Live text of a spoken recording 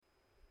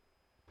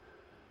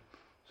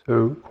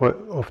So quite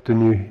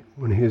often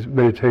when his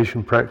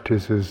meditation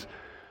practice is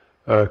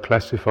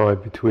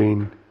classified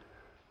between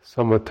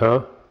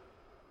samatha,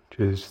 which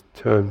is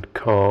termed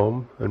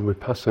calm, and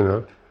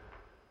vipassana,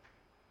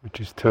 which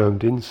is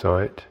termed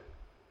insight,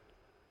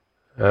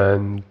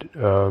 and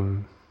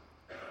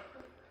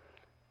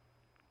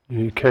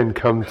you can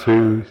come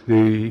to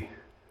the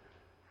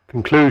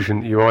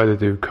conclusion that you either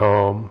do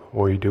calm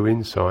or you do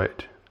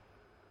insight,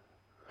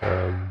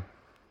 and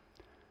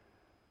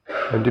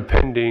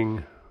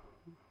depending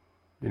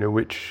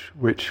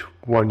which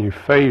one you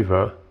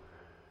favour,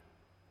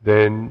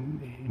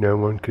 then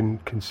one can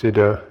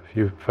consider, if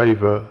you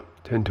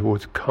tend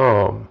towards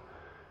calm,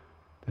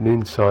 then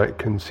insight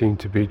can seem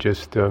to be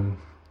just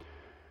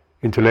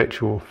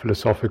intellectual,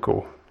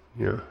 philosophical,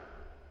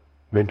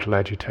 mental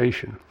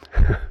agitation.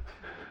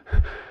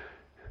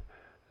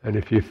 And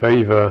if you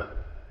favour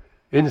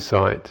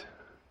insight,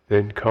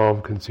 then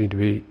calm can seem to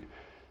be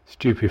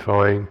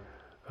stupefying,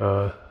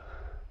 a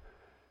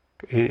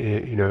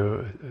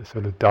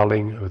sort of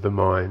dulling of the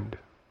mind.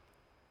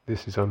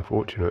 This is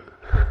unfortunate,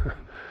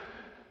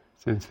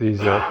 since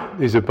these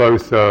are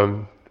both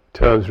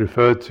terms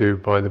referred to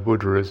by the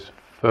Buddha as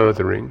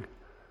furthering,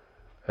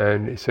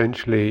 and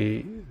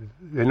essentially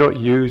they're not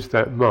used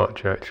that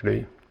much.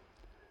 Actually,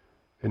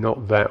 they're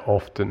not that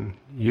often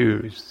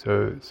used.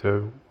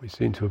 So we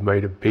seem to have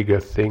made a bigger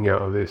thing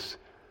out of this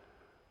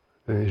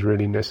than is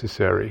really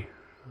necessary,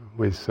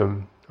 with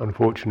some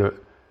unfortunate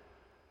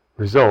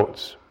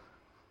results.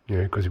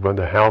 Because you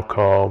wonder, how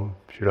calm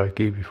should I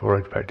keep before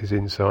I practice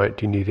insight?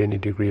 Do you need any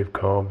degree of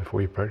calm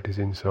before you practice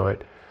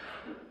insight?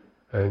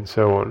 And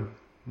so on.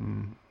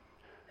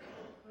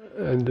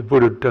 And the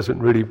Buddha doesn't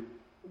really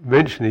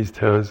mention these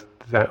terms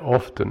that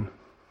often.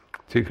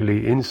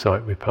 Particularly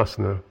insight,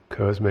 vipassana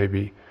occurs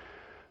maybe,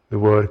 the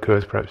word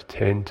occurs perhaps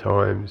 10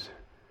 times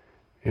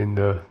in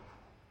the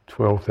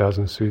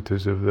 12,000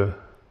 suttas of the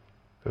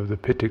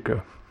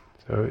Pitaka.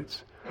 So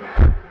it's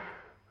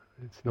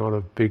not a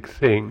big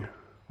thing.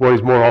 What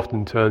is more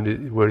often termed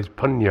is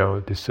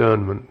panya,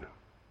 discernment.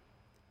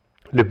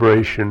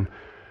 Liberation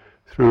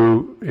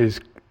through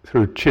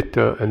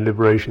citta, and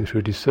liberation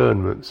through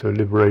discernment. So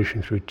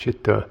liberation through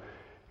citta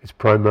is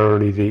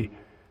primarily the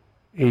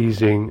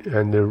easing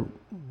and the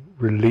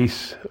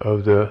release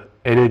of the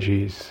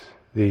energies,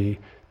 the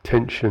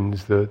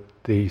tensions, the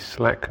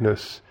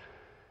slackness,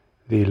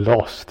 the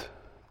lost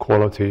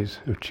qualities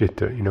of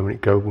citta.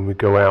 When we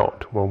go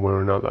out one way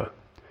or another,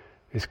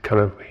 it's kind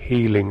of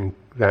healing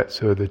that,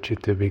 so the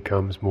citta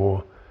becomes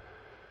more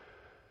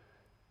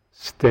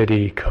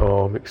steady,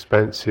 calm,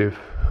 expansive,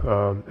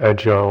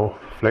 agile,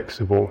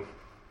 flexible,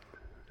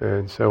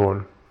 and so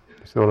on.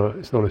 It's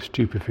not a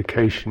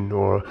stupefaction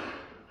or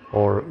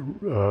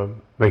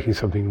making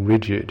something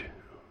rigid,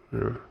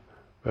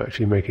 but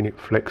actually making it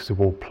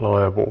flexible,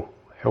 pliable,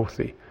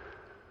 healthy.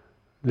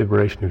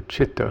 Liberation of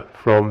citta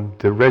from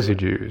the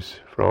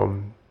residues,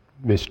 from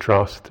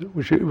mistrust,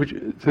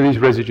 so these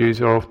residues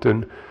are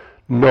often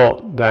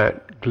not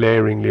that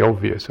glaringly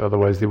obvious,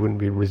 otherwise they wouldn't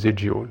be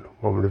residual,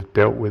 one would have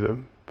dealt with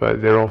them,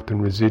 but they're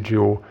often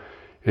residual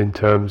in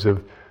terms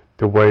of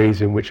the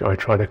ways in which I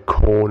try to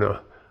corner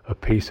a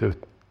piece of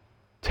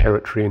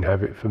territory and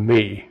have it for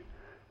me,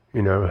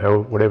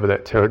 whatever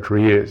that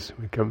territory is,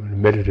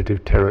 become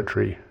meditative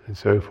territory and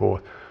so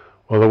forth,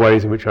 or the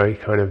ways in which I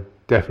kind of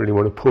definitely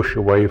want to push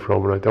away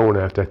from, and I don't want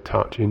to have to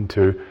touch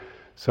into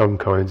some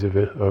kinds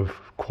of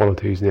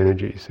qualities and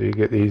energies. So you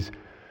get these,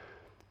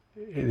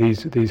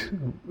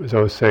 as I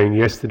was saying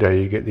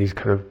yesterday, you get these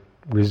kind of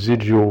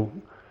residual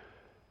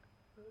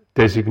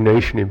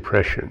designation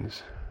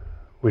impressions,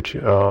 which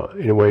are,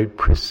 in a way,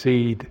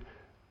 precede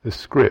the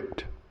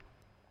script,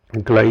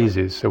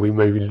 glazes. So we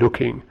may be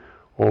looking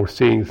or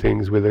seeing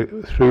things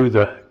through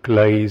the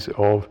glaze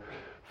of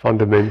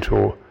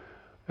fundamental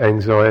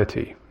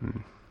anxiety,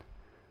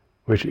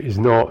 which is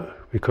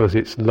not, because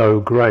it's low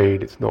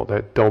grade, it's not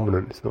that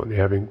dominant, it's not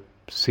having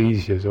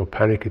seizures or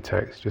panic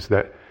attacks, just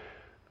that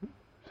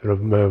sort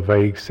of more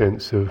vague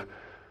sense of,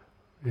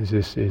 is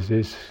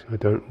this, I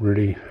don't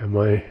really, am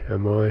I,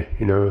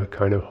 a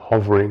kind of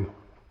hovering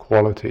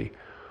quality,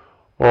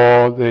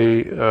 or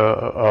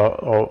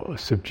or a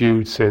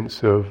subdued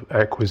sense of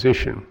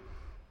acquisition,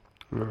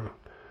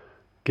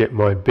 get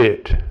my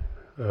bit,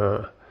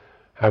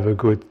 have a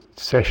good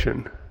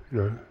session,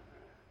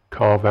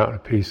 carve out a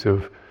piece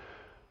of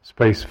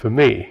space for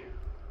me,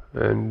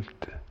 and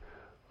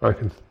I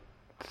can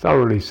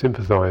thoroughly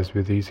sympathise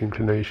with these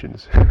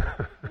inclinations.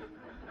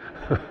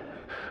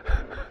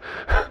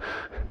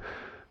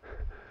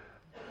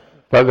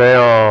 But they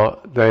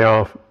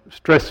are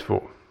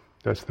stressful.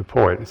 That's the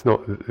point. It's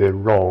not that they're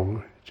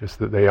wrong, just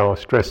that they are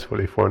stressful.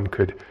 If one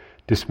could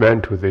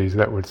dismantle these,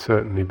 that would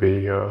certainly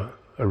be a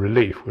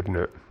relief, wouldn't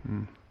it?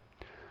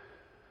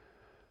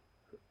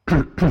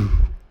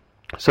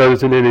 So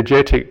there's an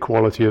energetic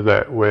quality of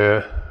that,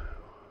 where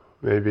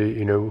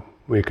maybe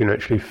we can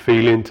actually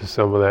feel into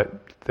some of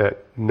that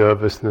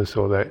nervousness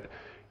or that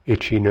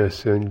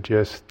itchiness and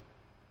just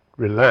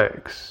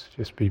relax,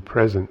 just be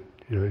present.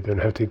 You don't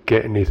have to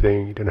get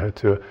anything, you don't have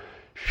to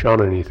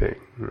shun anything,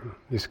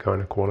 this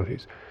kind of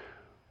qualities,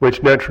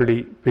 which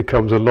naturally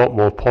becomes a lot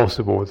more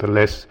possible the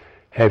less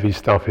heavy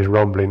stuff is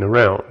rumbling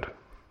around.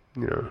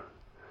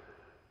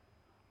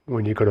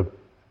 When you've got a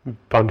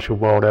bunch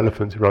of wild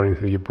elephants running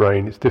through your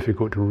brain, it's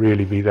difficult to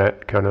really be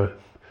that kind of,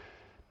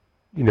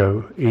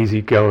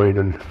 easygoing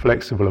and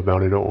flexible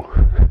about it all.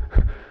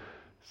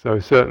 So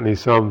certainly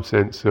some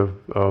sense of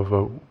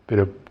a bit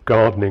of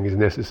gardening is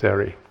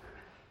necessary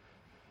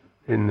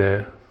in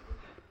there.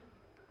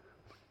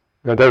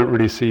 I don't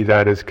really see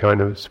that as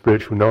kind of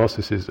spiritual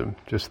narcissism,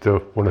 just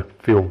to want to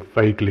feel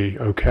vaguely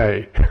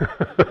okay.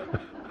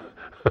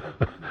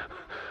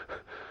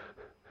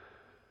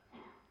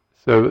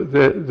 So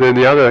then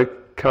the other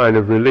kind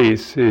of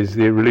release is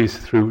the release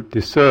through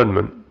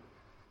discernment,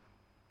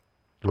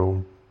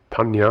 or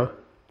panya,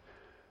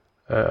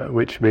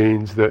 which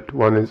means that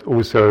one is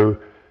also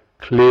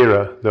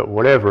clearer that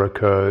whatever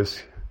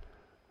occurs,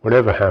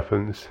 whatever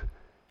happens,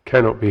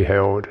 cannot be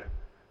held,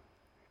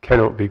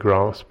 cannot be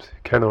grasped,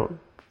 cannot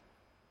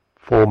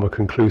form a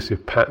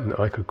conclusive pattern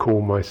I could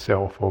call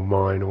myself or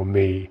mine or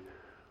me.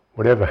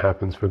 Whatever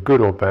happens, for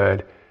good or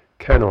bad,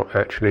 cannot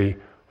actually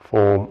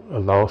form a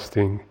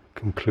lasting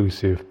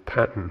conclusive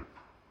pattern.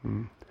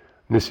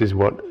 This is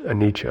what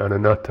anicca and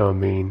anatta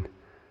mean,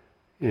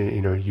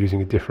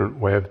 using a different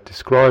way of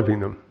describing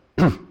them.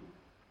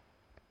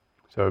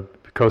 So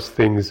because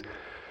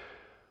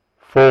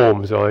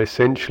forms are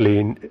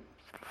essentially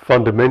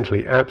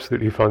fundamentally,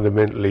 absolutely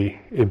fundamentally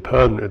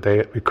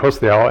impermanent, because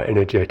they are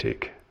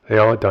energetic, they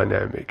are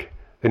dynamic,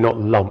 they're not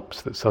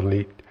lumps that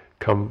suddenly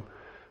come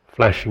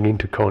flashing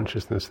into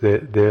consciousness.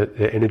 They're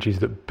energies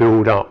that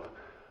build up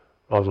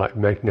of like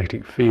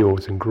magnetic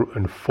fields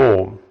and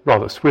form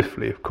rather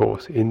swiftly, of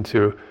course,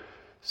 into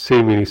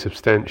seemingly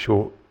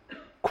substantial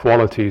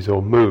qualities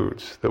or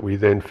moods that we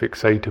then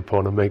fixate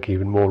upon and make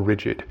even more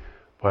rigid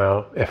by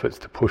our efforts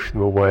to push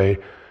them away,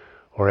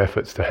 or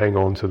efforts to hang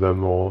on to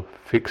them, or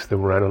fix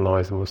them, or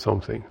analyze them, or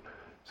something.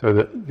 So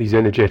that these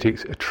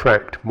energetics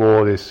attract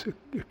more this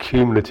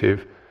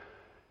accumulative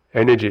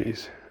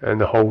energies,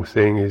 and the whole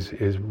thing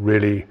is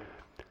really,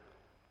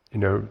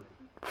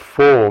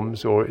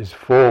 forms, or is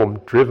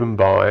formed, driven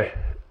by,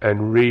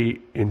 and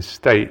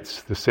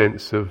reinstates the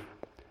sense of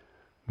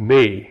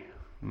me.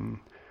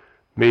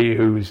 Me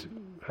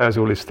has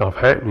all this stuff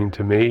happening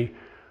to me,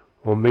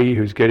 or me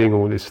who's getting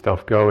all this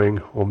stuff going,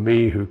 or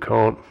me who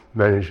can't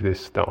manage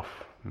this stuff,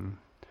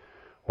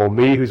 or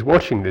me who's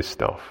watching this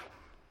stuff.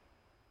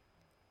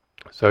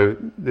 So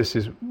this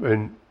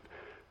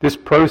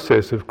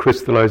process of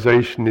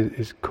crystallization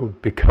is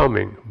called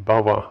becoming,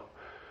 bhava,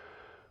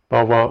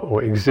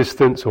 or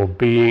existence, or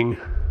being.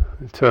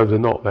 The terms are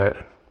not that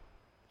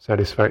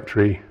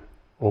satisfactory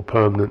or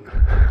permanent.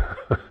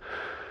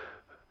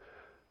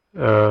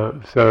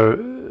 So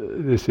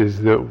this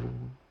is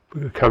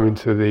coming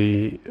to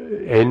the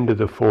end of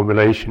the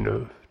formulation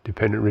of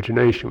dependent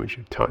origination, which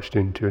you've touched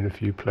into in a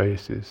few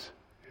places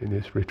in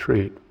this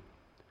retreat.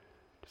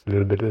 Just a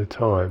little bit at a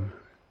time.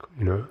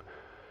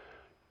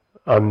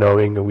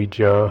 Unknowing,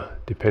 avijja,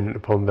 dependent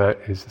upon that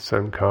is the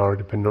sankhara,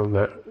 dependent on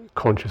that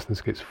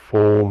consciousness gets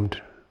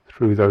formed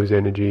through those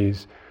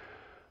energies.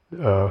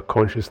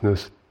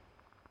 Consciousness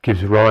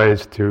gives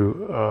rise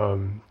to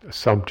a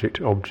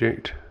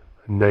subject-object,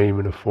 a name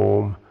and a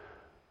form,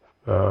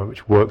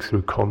 which works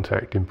through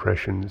contact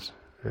impressions,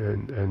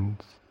 and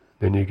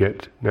then you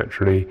get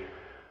naturally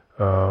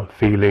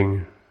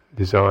feeling,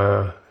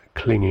 desire,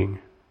 clinging,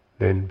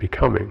 then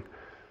becoming.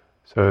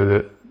 So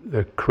that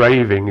the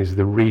craving is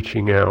the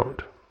reaching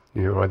out,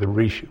 either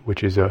reach,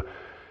 which is a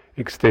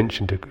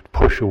extension to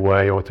push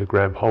away or to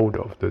grab hold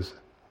of. There's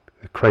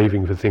a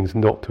craving for things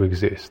not to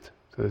exist.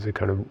 So there's a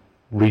kind of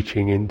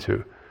reaching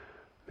into.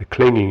 The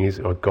clinging is,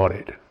 I got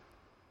it.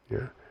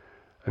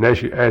 And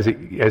as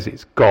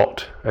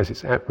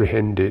it's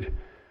apprehended,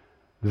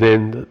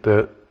 then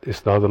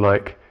it's rather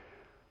like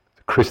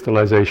the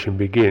crystallization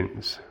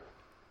begins,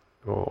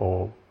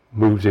 or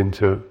moves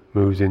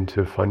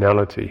into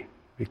finality,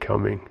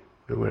 becoming.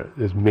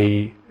 There's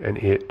me and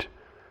it,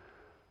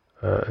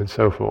 and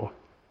so forth.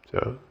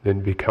 So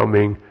then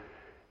becoming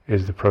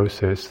is the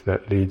process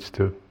that leads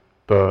to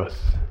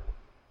birth,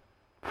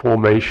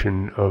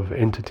 formation of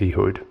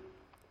entityhood,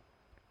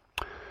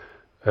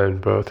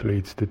 and birth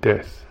leads to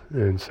death,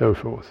 and so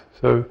forth.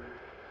 So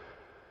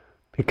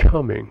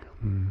becoming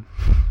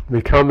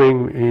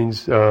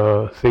means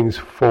things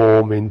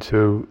form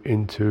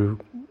into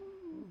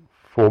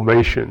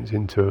formations,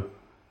 into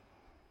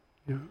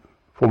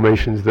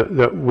formations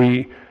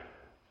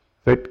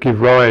that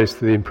give rise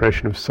to the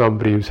impression of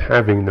somebody who's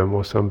having them,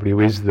 or somebody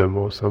who is them,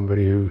 or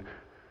somebody who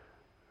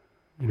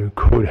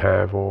could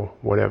have, or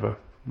whatever.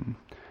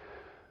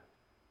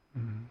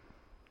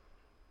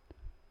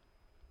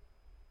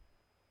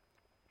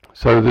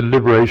 So the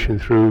liberation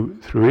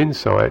through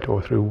insight,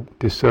 or through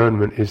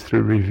discernment, is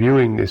through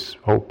reviewing this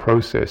whole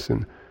process,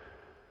 and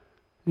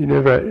you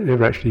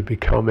never actually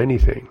become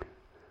anything.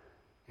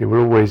 We're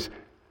always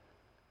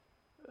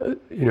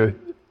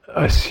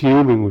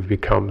assuming we've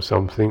become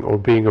something, or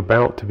being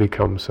about to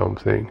become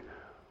something,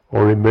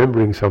 or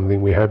remembering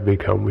something we had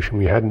become, wishing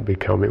we hadn't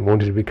become it,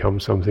 wanted to become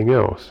something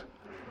else.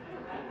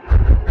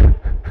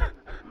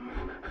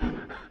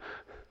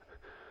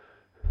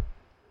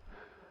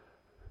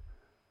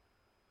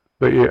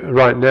 But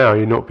right now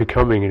you're not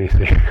becoming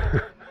anything.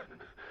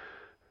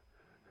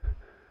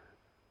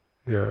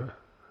 Yeah.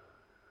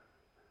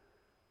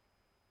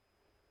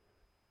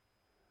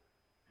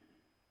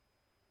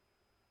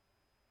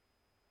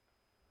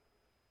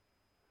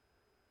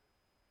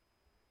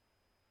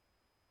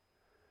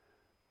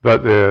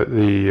 But which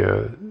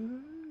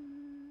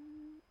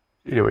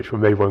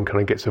maybe one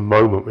kind of gets a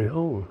moment when,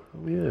 oh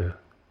yeah,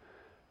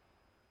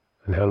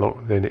 and how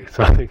long then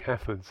something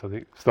happens,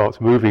 something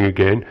starts moving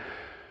again,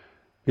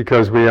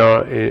 because we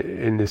are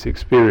in this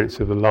experience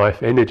of the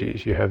life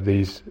energies. You have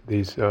these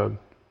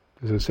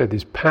as I said,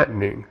 this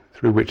patterning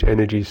through which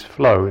energies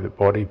flow, the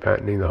body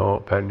patterning, the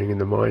heart patterning, and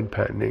the mind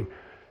patterning.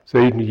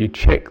 So even if you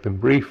check them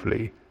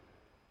briefly,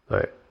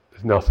 like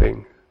there's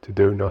nothing to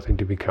do, nothing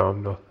to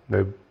become,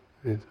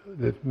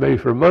 maybe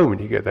for a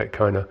moment you get that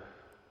kind of,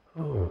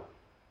 oh.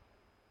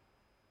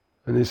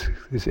 And this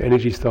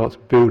energy starts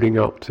building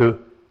up to,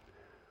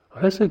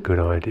 oh, that's a good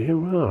idea,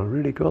 well, I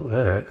really got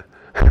that.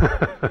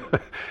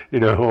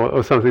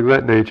 Or something of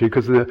that nature,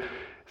 because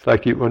it's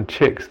like one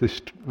checks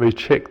we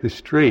check the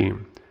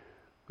stream,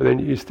 but then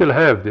you still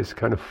have this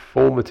kind of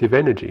formative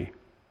energy,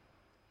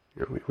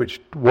 which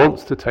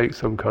wants to take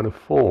some kind of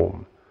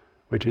form,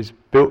 which is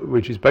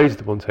based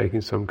upon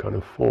taking some kind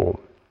of form.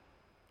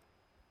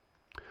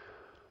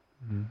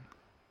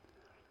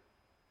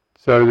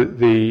 So that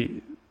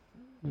the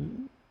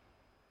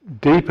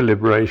deeper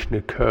liberation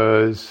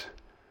occurs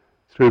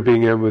through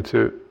being able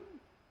to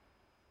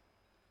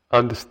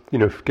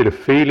get a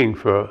feeling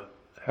for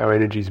how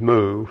energies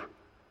move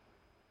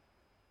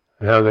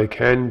and how they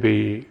can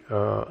be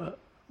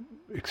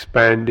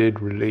expanded,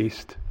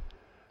 released,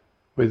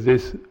 with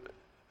this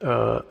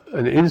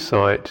an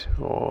insight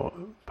or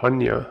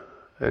panya,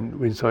 and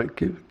insight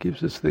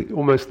gives us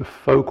almost the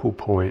focal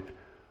point.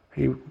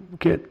 You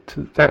get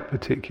to that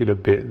particular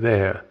bit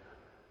there.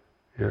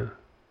 Yeah.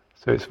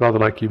 So it's rather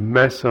like you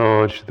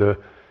massage the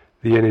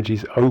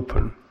energies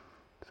open,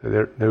 so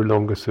they're no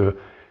longer so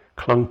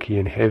clunky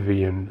and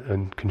heavy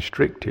and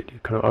constricted.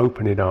 You kind of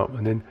open it up,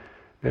 and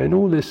then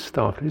all this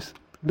stuff. Just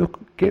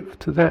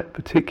get to that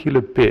particular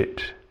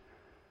bit,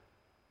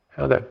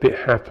 how that bit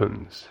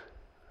happens.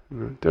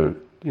 Don't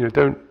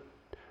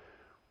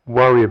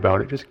worry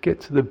about it. Just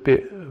get to the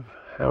bit of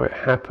how it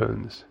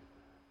happens,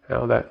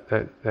 how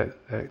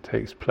that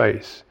takes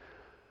place.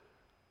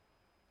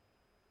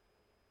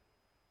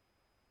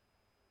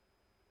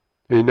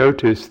 You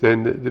notice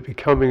then that the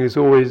becoming is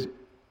always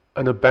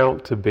an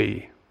about to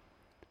be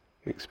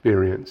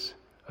experience,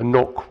 and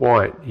not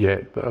quite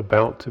yet, but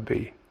about to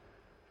be.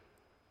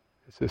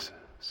 It's just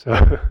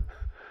so.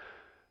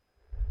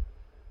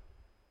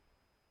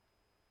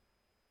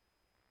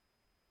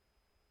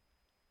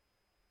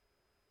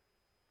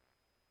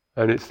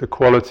 And it's the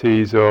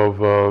qualities of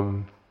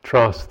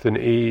trust and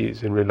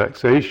ease and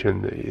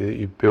relaxation that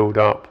you build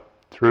up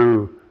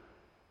through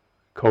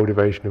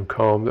cultivation of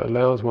calm that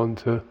allows one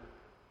to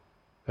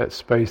that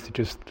space to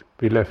just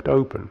be left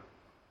open.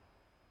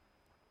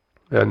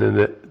 And then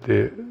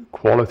the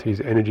qualities,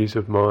 energies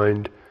of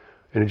mind,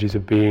 energies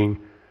of being,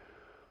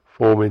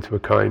 form into a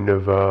kind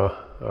of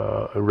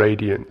a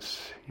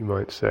radiance, you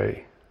might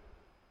say.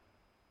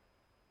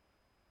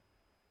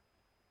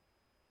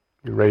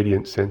 A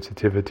radiant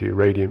sensitivity, a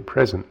radiant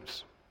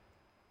presence.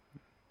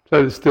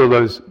 So there's still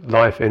those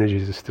life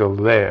energies are still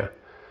there.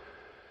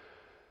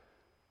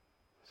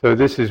 So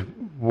this is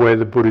where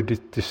the Buddha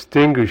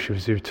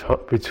distinguishes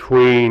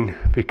between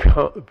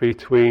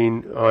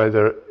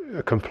either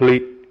a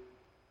complete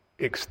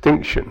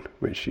extinction,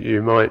 which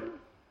you might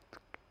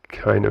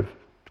kind of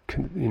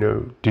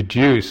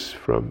deduce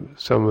from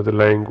some of the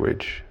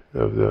language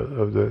of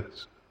the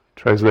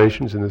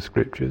translations in the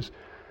scriptures.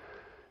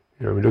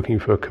 We're looking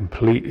for a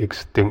complete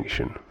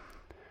extinction,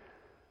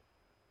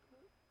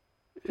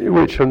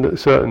 which on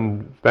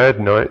certain bad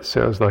nights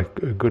sounds like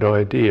a good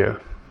idea.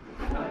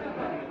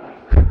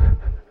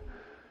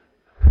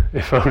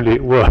 If only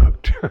it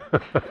worked.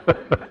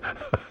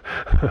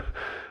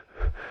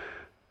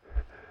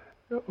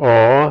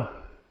 or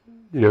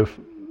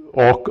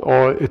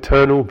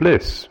eternal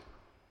bliss.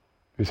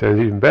 You say it's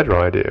an even better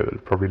idea,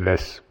 but probably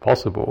less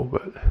possible,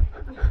 but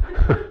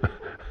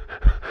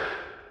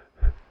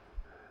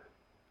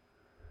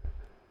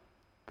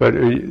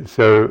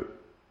so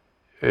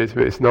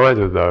it's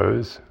neither of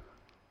those.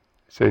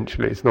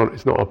 Essentially, it's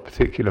not a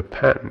particular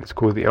pattern. It's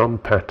called the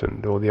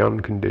unpatterned or the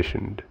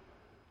unconditioned,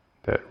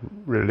 that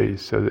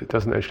release, so that it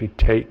doesn't actually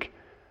take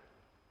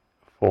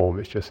form.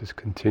 It's just this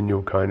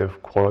continual kind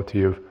of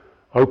quality of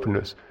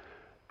openness,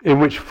 in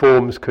which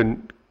forms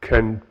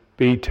can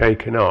be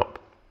taken up.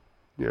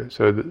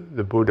 So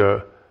the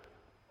Buddha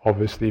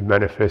obviously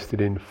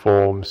manifested in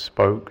form,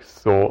 spoke,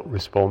 thought,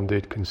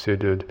 responded,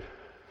 considered.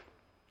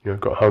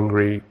 Got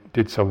hungry,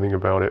 did something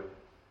about it.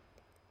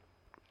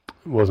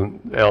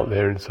 Wasn't out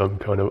there in some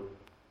kind of,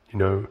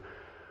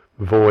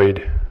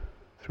 void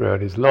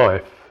throughout his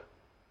life.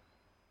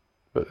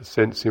 but the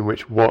sense in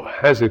which what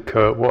has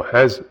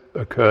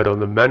occurred on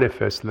the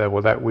manifest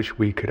level, that which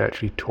we could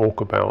actually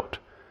talk about,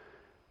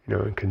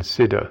 and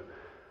consider,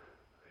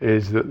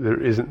 is that there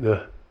isn't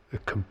the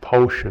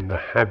compulsion, the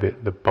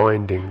habit, the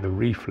binding, the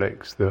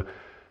reflex, the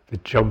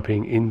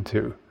jumping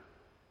into.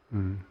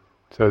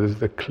 So there's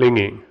the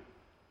clinging,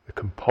 the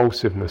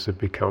compulsiveness of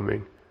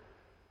becoming.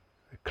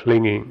 The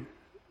clinging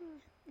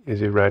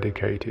is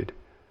eradicated.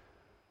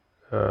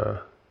 And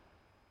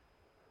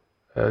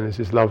there's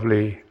this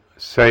lovely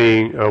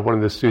saying, one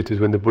of the suttas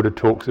when the Buddha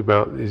talks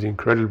about these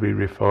incredibly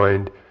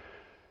refined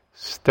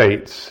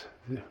states,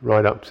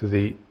 right up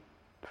to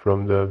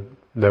from the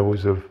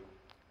levels of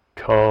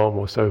calm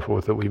or so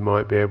forth that we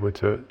might be able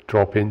to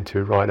drop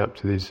into, right up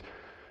to these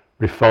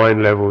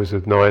refined levels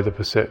of neither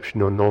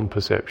perception or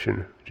non-perception,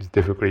 which is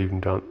difficult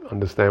even to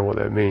understand what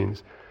that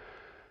means.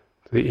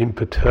 The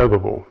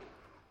imperturbable.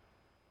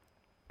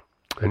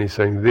 And he's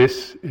saying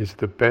this is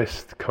the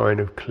best kind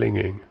of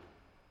clinging.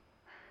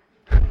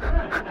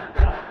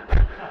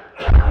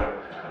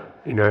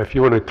 If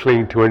you want to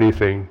cling to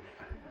anything,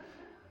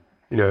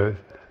 don't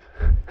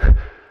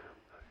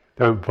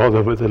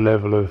bother with the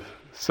level of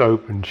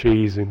soap and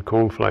cheese and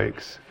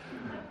cornflakes,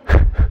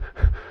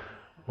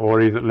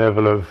 or either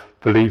level of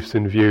beliefs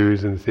and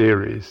views and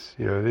theories.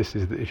 This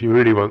is if you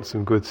really want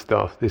some good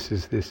stuff, this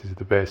is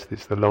the best.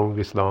 It's the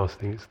longest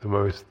lasting. It's the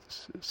most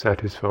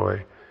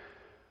satisfying.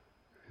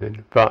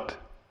 But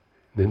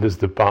then there's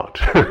the but.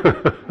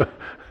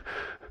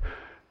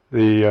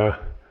 The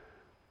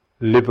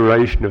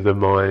liberation of the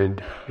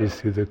mind is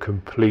through the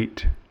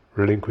complete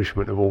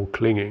relinquishment of all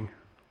clinging.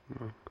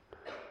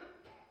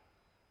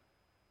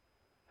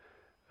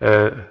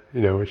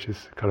 Which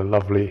is kind of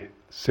lovely,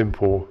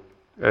 simple,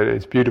 and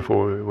it's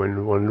beautiful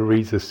when one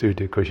reads the sutta,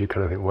 because you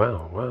kind of think,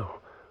 wow,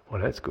 well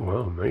that's good,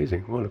 wow,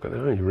 amazing, well look at that,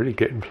 you're really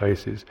getting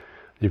places.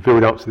 You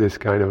build up to this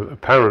kind of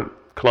apparent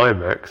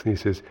climax, and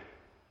he says,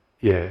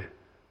 yeah,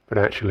 but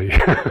actually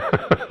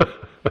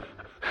the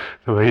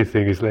main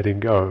thing is letting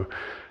go.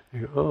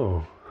 You go,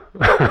 oh.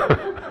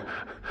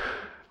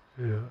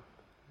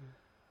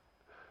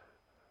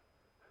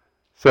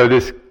 So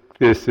this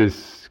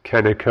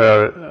can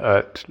occur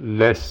at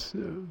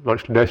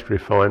much less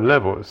refined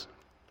levels,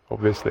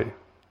 obviously.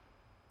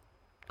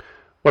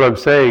 What I'm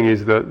saying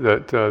is that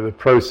the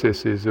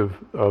processes of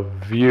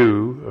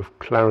view, of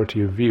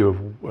clarity of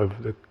view, of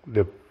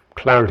the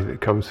clarity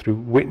that comes through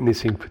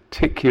witnessing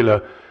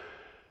particular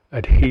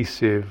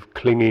adhesive,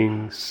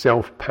 clinging,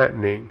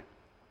 self-patterning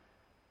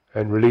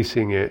and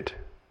releasing it,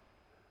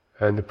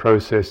 and the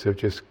process of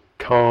just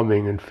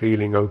calming and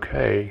feeling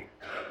okay,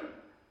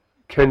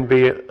 can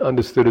be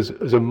understood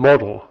as a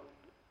model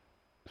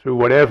through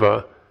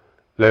whatever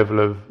level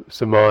of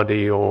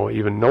samadhi or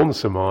even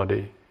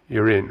non-samadhi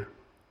you're in.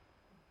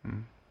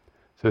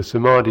 So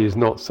samadhi is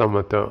not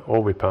samatha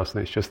or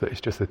vipassana,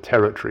 it's just a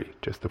territory,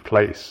 just a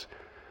place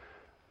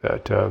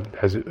that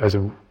has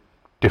a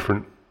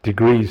different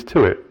degrees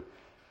to it.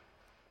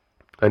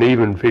 And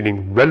even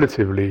feeling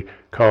relatively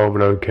calm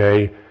and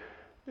okay,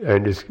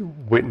 and just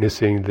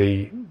witnessing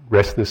the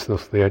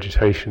restlessness, the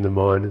agitation of the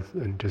mind,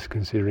 and just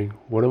considering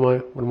what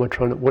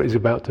is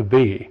about to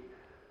be,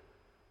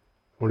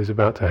 what is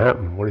about to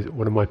happen,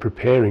 what am I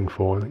preparing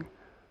for?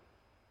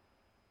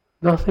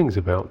 Nothing's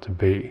about to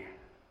be,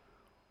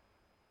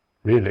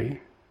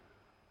 really.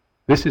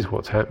 This is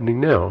what's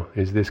happening now.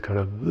 Is this kind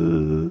of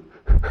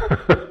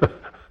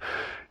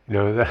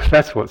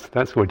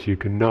that's what you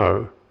can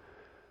know.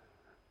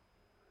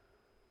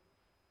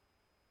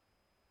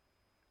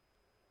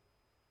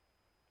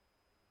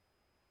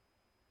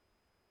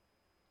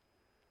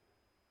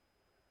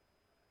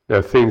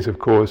 Now things, of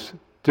course,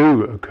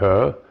 do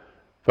occur,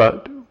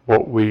 but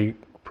what we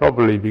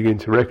probably begin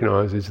to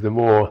recognise is that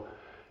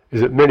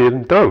many of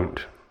them don't.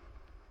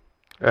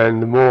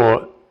 And the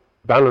more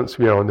balanced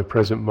we are in the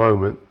present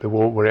moment, the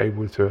more we're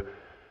able to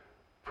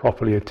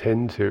properly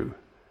attend to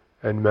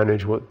and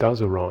manage what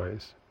does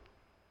arise.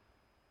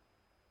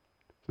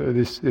 So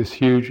this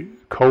huge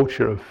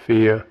culture of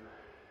fear,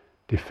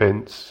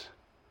 defence,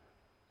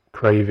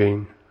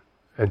 craving,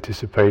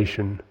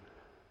 anticipation,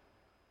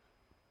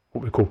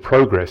 what we call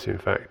progress, in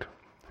fact,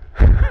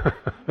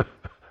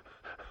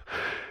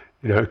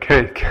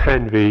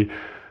 can be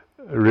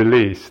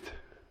released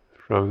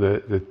from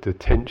the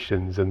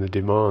tensions and the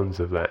demands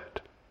of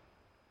that.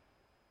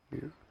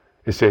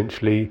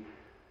 Essentially,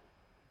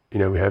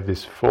 we have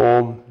this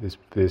form, this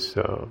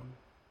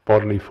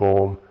bodily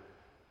form,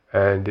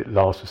 and it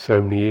lasts for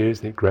so many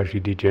years, and it gradually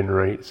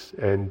degenerates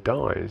and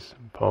dies,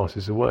 and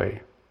passes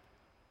away.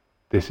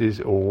 This is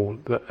all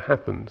that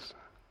happens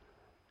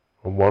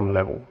on one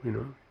level,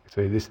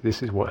 So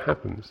this is what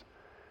happens.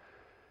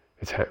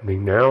 It's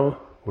happening now.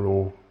 We're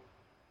all,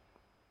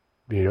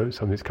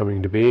 something's coming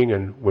into being,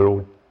 and we're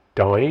all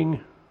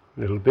dying a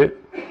little bit.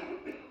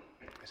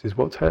 This is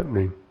what's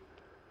happening.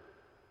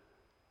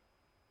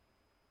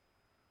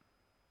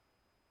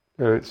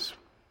 And it's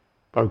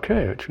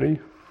okay, actually.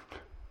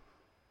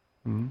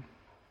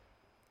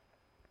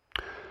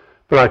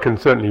 But I can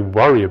certainly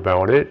worry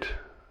about it.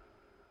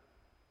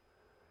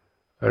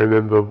 I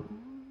remember,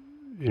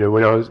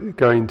 when I was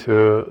going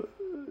to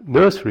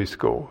nursery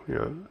school,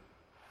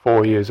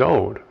 4 years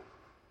old,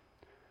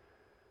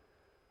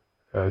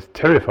 I was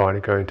terrified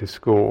of going to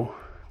school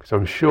because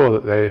I'm sure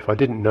that if I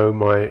didn't know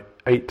my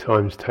 8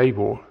 times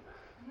table,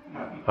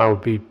 I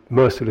would be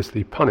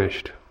mercilessly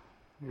punished.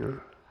 So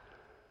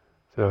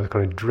I was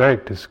kind of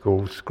dragged to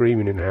school,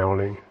 screaming and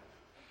howling,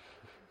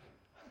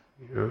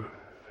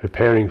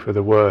 preparing for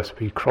the worst,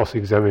 be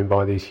cross-examined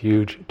by these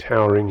huge,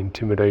 towering,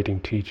 intimidating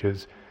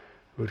teachers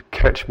who would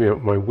catch me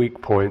at my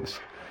weak points,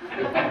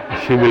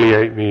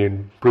 humiliate me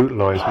and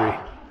brutalize me.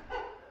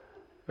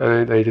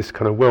 And they just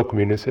kind of welcomed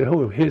me and they said,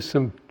 "Oh, here's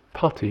some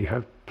putty,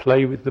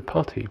 play with the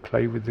putty,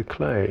 play with the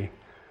clay."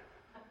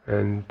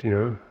 And,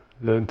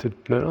 learn,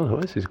 oh,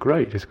 this is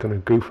great, just kind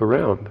of goof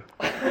around.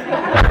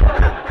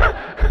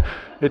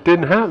 It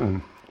didn't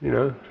happen,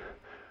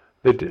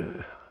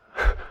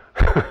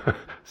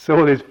 So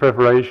all these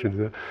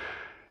preparations,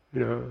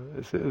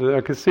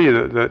 I could see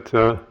that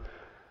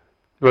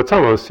by the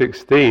time I was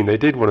 16, they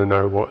did want to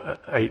know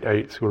what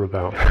 8/8s were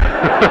about.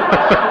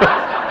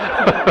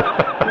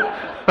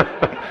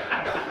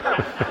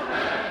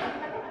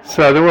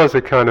 So there was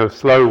a kind of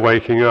slow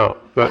waking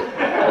up, but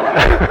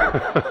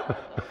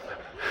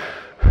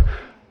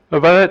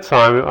but by that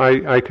time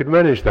I could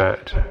manage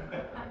that.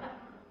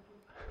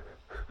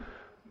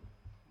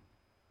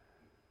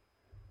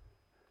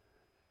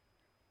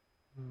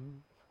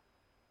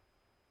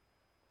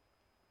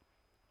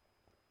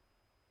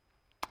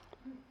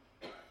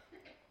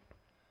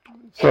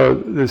 So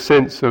the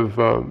sense of,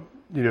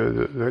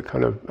 the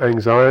kind of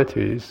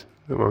anxieties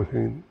that one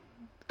can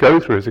go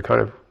through is a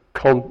kind of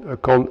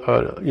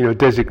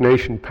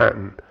designation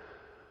pattern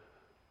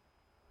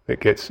that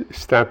gets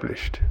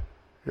established.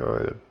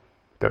 I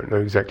don't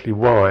know exactly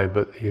why,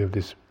 but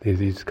there's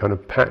these kind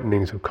of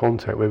patternings of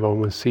contact where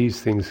one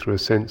sees things through a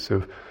sense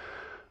of,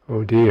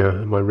 oh dear,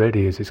 am I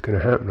ready? Is this going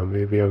to happen? I'm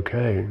going to be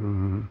okay.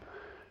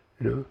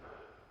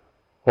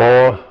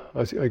 Or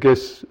I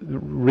guess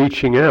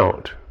reaching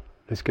out.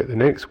 Let's get the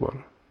next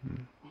one.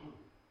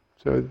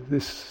 So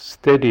this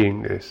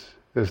steadying this,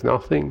 there's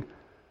nothing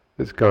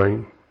that's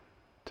going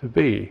to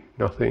be,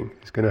 nothing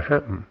is going to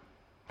happen.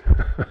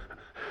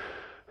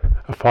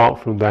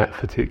 Apart from that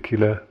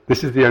particular,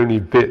 this is the only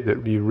bit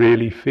that you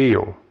really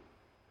feel.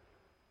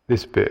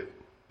 This bit,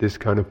 this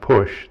kind of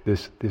push,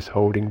 this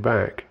holding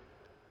back.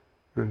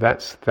 And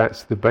that's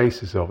the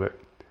basis of it.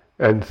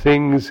 And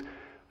things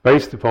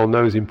based upon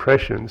those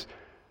impressions,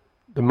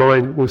 the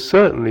mind will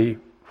certainly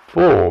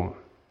form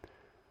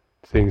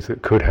things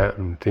that could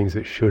happen, things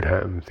that should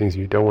happen, things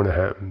you don't want to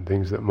happen,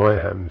 things that might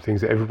happen,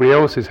 things that everybody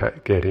else is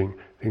getting,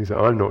 things that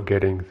I'm not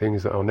getting,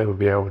 things that I'll never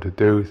be able to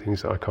do,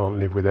 things that I can't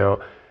live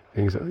without,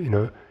 things that,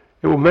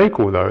 it will make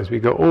all those.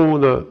 We've got all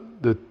the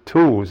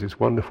tools, this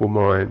wonderful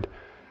mind,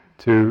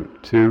 to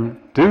do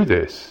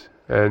this.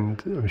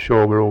 And I'm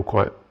sure we're all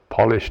quite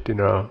polished in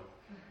our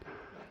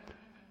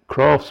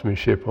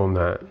craftsmanship on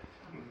that.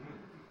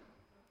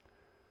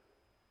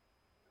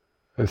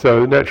 And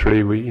so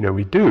naturally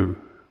we do.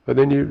 But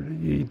then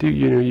you do,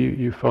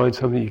 you find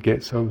something, you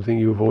get something,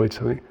 you avoid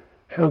something.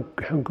 How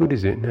good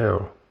is it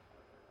now?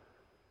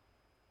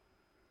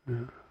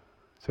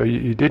 So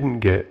you didn't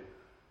get,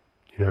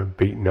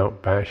 beaten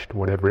up, bashed,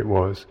 whatever it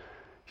was,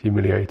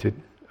 humiliated.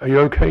 Are you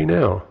okay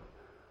now?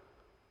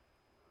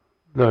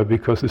 No,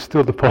 because there's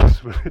still the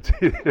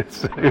possibility that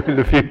it's in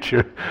the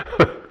future.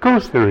 Of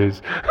course there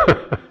is.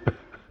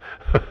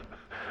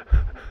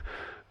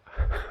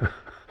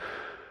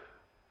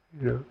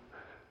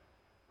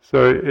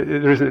 So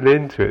there is an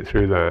end to it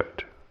through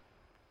that.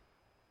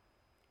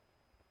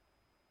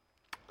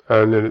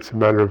 And then it's a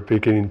matter of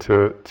beginning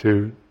to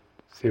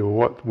see,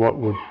 well,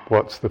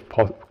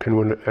 can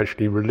one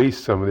actually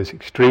release some of this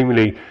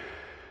extremely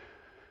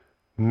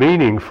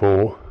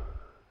meaningful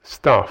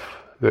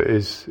stuff that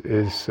is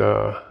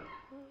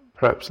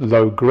perhaps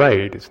low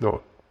grade. It's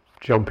not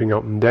jumping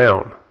up and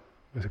down.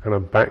 There's a kind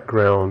of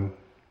background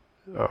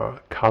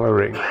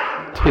colouring,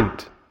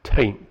 tints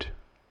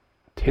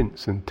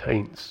and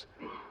taints.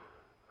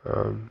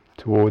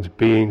 Towards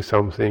being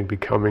something,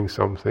 becoming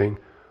something,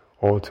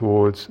 or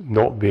towards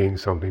not being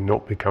something,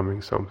 not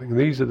becoming something.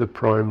 These are the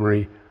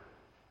primary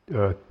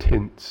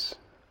tints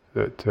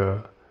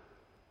that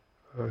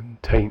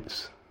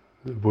taints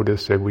the Buddha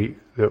said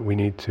that we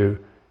need to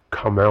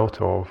come out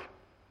of.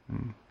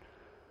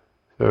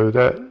 So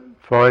that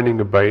finding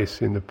a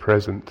base in the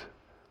present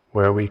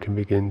where we can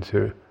begin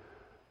to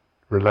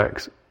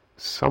relax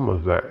some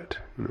of that.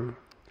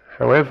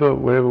 However,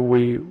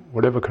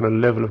 whatever kind of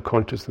level of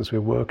consciousness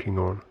we're working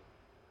on.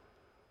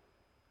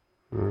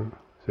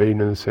 So in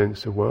the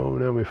sense of, well,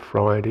 now we're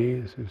Friday,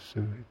 this is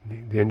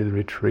the end of the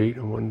retreat,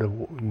 I wonder,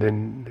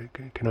 then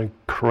can I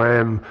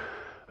cram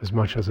as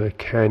much as I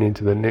can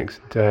into the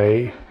next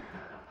day?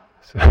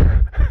 So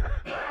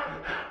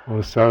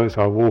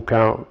I walk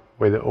out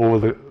with all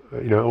that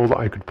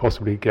I could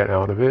possibly get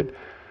out of it.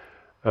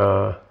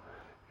 All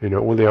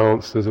the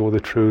answers, all the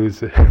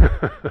truths.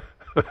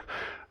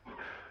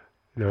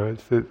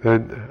 It's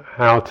then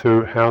how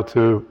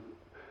to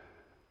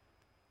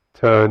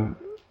turn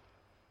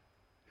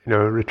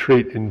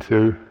retreat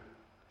into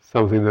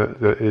something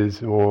that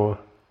is more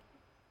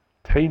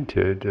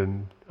tainted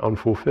and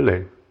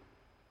unfulfilling.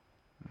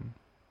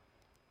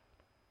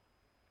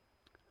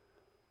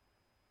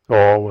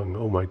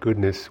 Oh my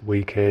goodness,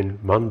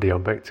 weekend, Monday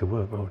I'm back to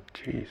work. Oh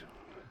jeez,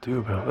 what do I do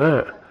about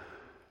that?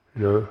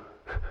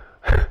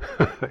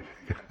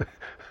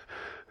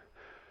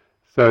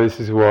 So this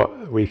is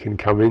what we can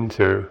come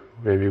into.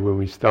 Maybe when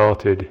we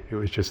started, it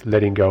was just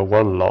letting go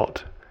one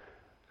lot,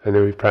 and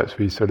then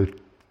we sort of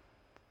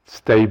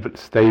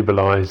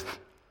stabilized,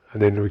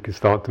 and then we can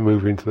start to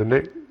move into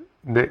the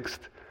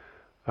next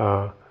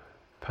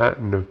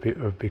pattern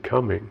of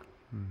becoming.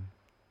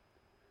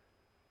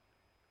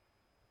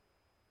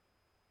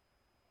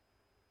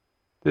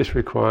 This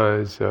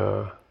requires,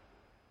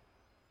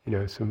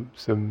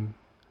 some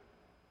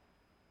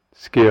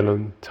skill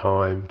and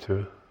time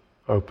to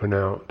open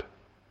out.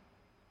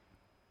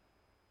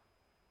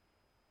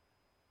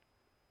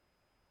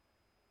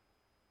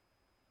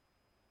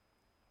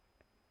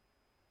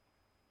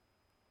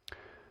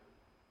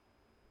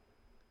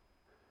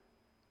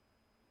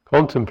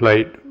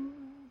 Contemplate,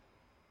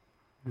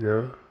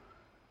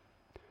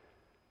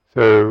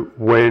 So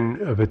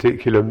when a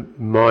particular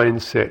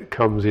mindset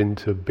comes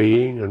into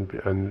being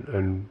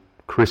and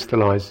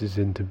crystallizes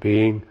into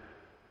being,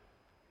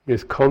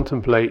 just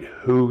contemplate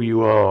who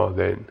you are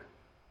then.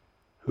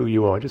 Who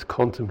you are. Just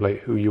contemplate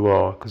who you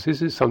are. Because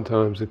this is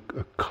sometimes a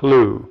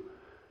clue.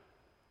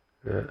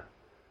 Yeah.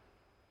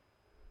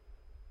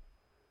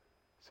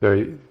 So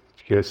you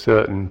get a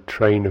certain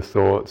train of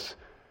thoughts,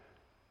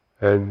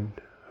 and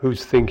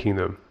who's thinking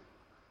them?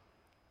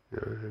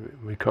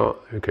 We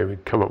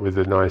come up with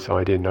a nice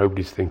idea,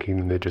 nobody's thinking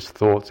them, they're just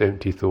thoughts,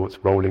 empty thoughts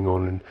rolling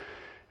on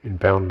in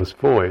boundless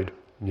void.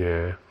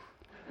 Yeah.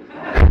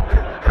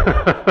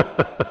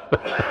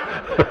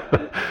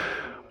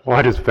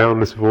 Why does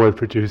boundless void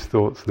produce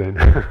thoughts then?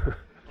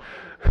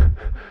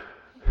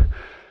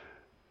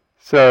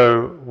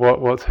 So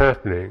what's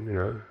happening,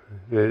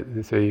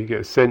 so you get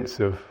a sense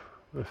of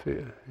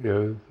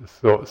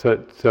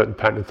certain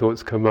pattern of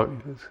thoughts come up,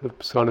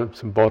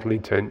 some bodily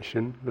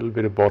tension, a little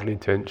bit of bodily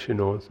tension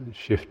or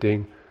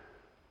shifting.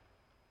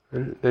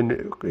 And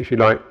then, if you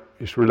like,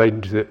 it's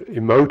relating to it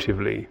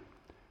emotively,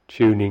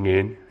 tuning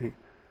in.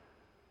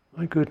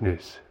 My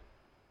goodness,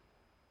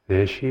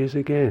 there she is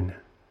again,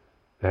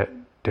 that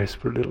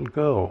desperate little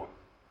girl.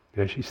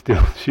 There she's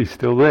still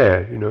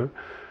there,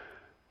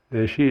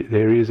 There he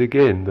is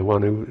again, the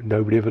one who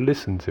nobody ever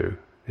listened to.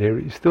 There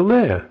he's still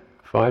there,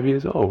 5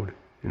 years old.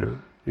 You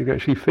can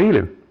actually feel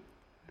him,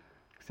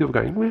 still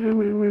going,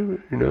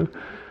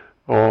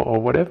 or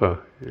whatever,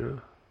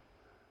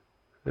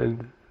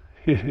 and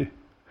you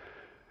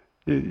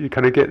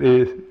kind of get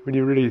when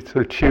you really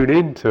sort of tune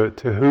in to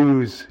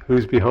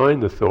who's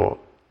behind the thought.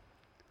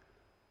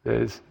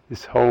 There's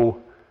this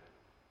whole,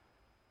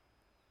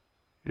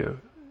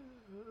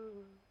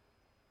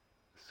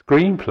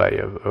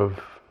 screenplay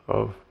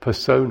of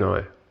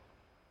personae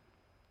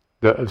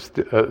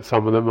that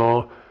some of them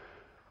are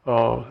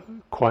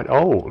quite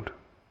old,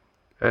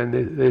 and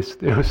they're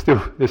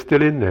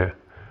still in there,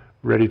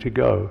 ready to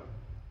go.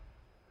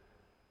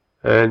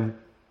 And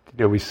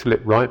we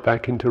slip right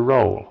back into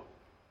role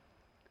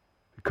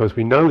because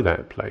we know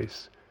that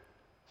place.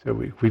 So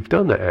we've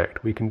done that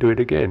act. We can do it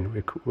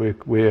again.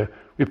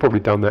 We've probably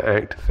done that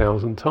act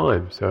 1,000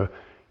 times. So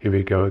here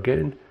we go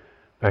again,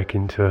 back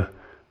into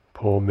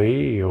poor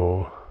me,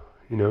 or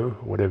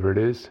whatever it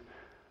is.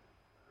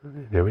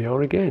 There we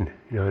are again,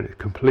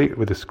 complete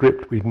with the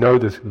script. We know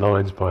the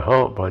lines by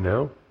heart by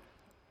now,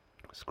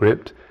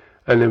 script,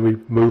 and then we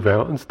move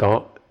out and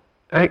start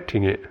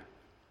acting it.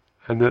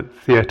 And the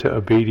theatre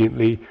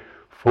obediently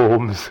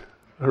forms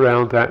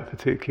around that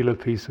particular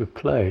piece of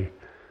play.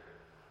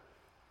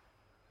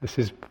 This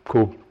is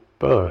called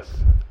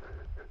birth.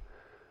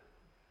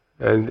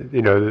 And,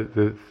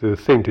 the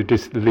thing to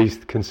at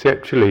least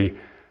conceptually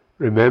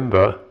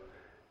remember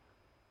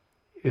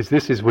is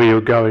this is where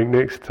you're going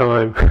next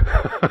time.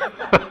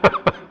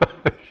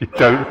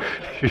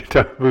 if you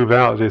don't move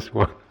out of this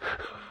one.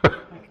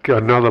 You've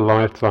got another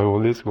lifetime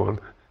on this one.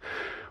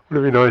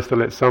 Wouldn't it be nice to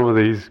let some of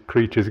these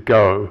creatures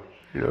go,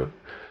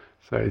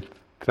 Say,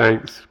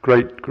 thanks,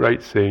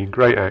 great scene,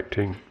 great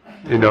acting,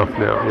 enough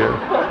now,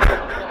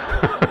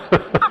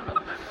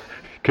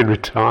 You can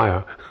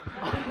retire.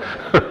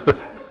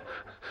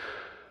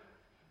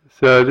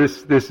 So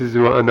this is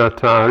what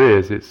anatta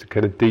is. It's a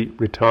kind of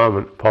deep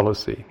retirement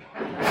policy.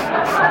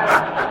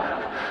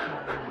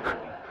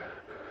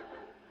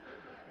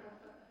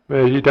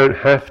 Well, you don't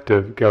have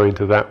to go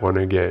into that one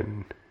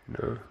again.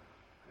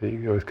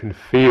 You can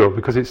feel,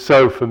 because it's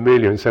so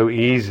familiar and so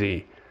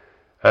easy,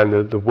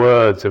 and the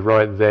words are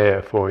right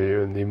there for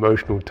you, and the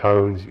emotional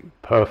tones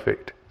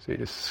perfect. So you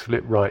just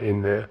slip right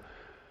in there,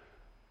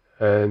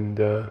 and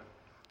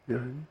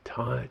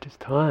tired,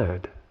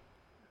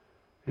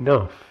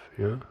 enough,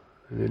 And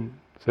then,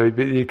 so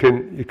you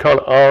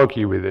can't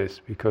argue with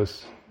this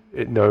because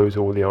it knows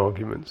all the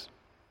arguments.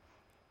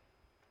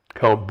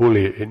 Can't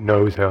bully it. It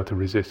knows how to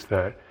resist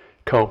that.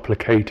 Can't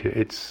placate it.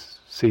 It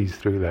sees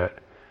through that.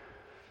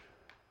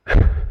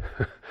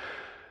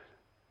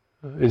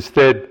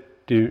 Instead,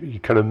 you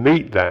kind of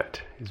meet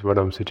that, is what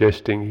I'm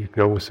suggesting. You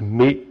can almost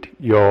meet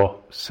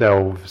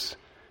yourselves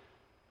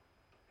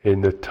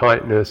in the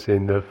tightness,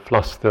 in the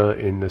fluster,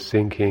 in the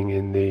sinking,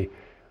 in the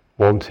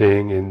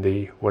wanting, in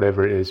the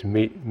whatever it is,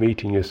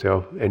 meeting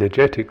yourself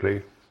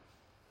energetically.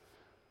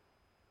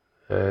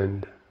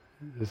 And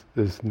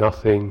there's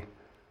nothing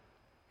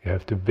you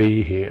have to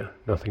be here,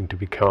 nothing to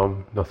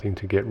become, nothing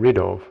to get rid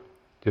of,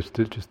 just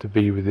to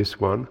be with this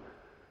one.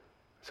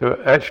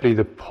 So actually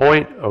the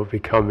point of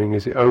becoming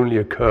is it only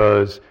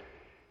occurs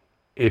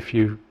if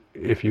you've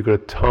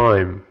got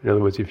time. In other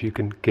words, if you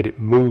can get it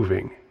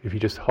moving. If you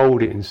just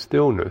hold it in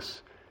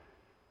stillness,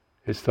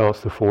 it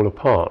starts to fall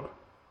apart.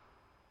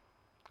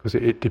 Because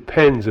it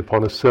depends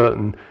upon a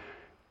certain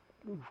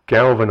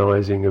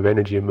galvanizing of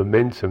energy and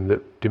momentum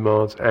that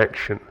demands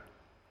action.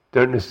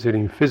 Don't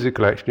necessarily mean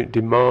physical action, it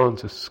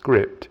demands a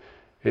script.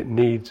 It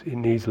needs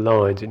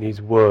lines, it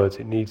needs words,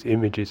 it needs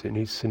images, it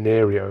needs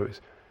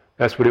scenarios.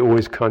 That's what it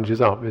always conjures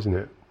up, isn't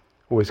it?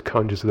 Always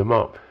conjures them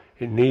up.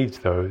 It needs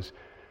those.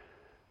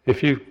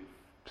 If you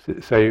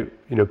say,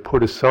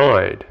 put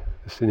aside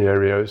the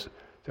scenarios,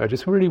 I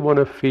just really want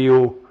to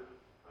feel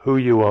who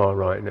you are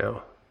right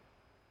now.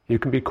 You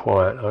can be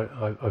quiet.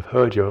 I've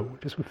heard you.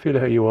 Just feel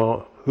how you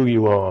are, who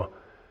you are.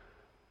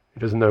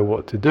 He doesn't know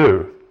what to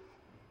do.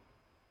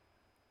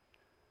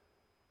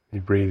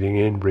 You're breathing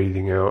in,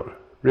 breathing out,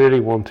 really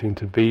wanting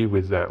to be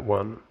with that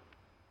one.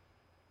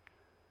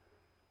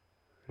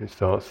 It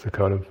starts to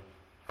kind of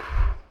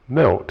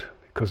melt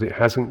because it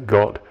hasn't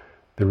got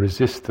the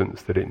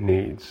resistance that it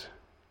needs.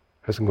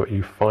 Hasn't got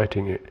you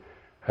fighting it.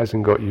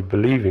 Hasn't got you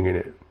believing in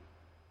it.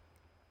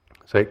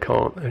 So it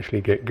can't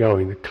actually get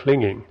going. The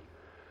clinging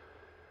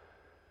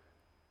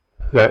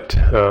that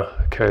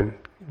can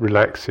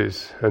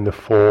relaxes and the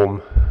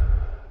form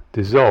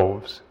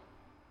dissolves.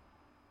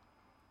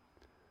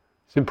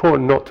 It's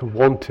important not to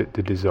want it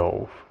to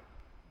dissolve.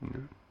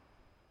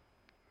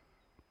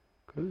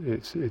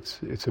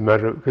 It's a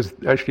matter of, because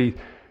actually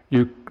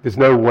there's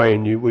no way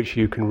in which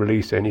you can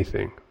release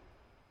anything.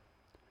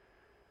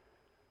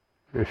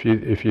 If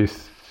you're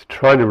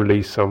trying to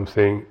release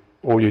something,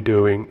 all you're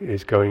doing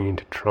is going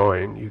into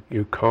trying.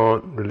 You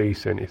can't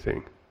release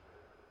anything.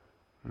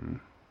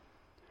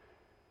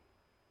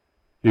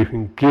 You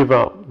can give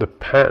up the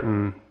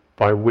pattern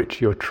by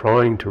which you're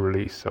trying to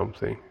release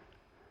something.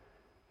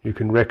 You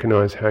can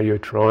recognize how you're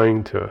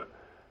trying to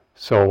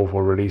solve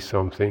or release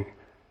something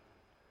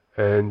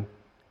and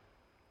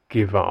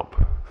give up.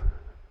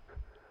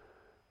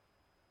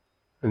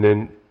 And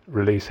then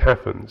release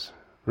happens.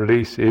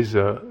 Release is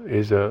a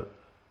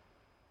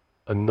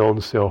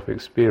non-self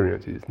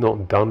experience. It's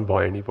not done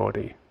by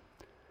anybody.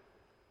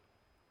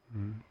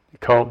 It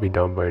can't be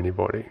done by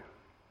anybody.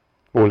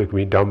 All it can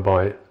be done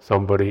by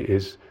somebody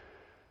is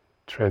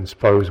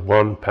transpose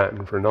one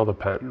pattern for another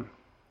pattern.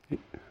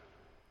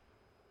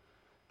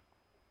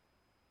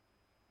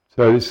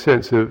 So this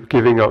sense of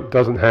giving up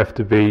doesn't have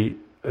to be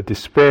a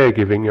despair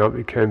giving up.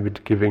 It can be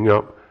giving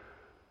up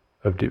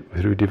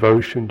through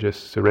devotion,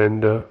 just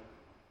surrender,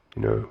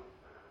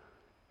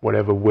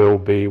 whatever will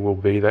be,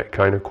 that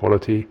kind of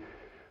quality,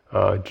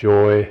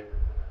 joy,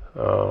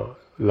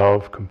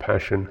 love,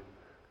 compassion.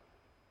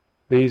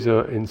 These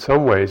are in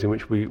some ways in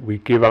which we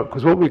give up,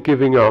 because what we're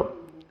giving up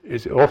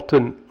is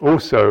often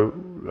also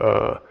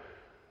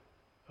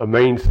a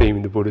main theme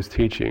in the Buddha's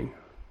teaching,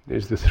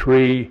 is the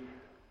three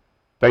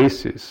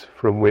bases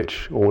from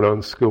which all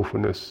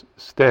unskillfulness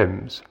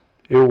stems: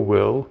 ill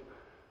will,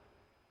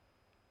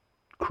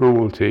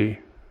 cruelty,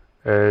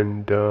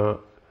 and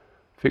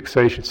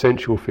fixation,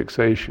 sensual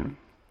fixation.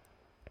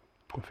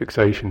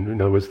 Fixation,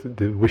 in other words,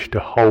 the wish to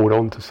hold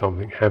on to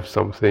something, have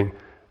something,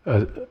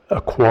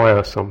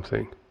 acquire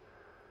something.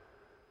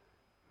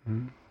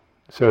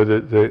 So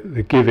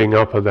the giving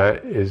up of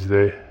that is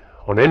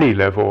on any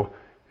level,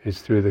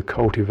 is through the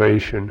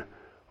cultivation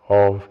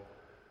of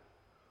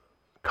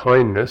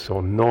kindness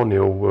or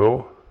non-ill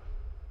will.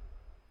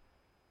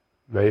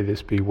 May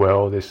this be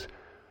well, this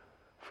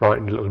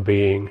frightened little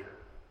being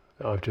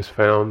that I've just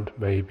found,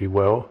 may he be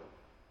well.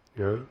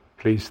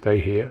 Please stay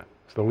here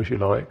as long as you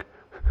like.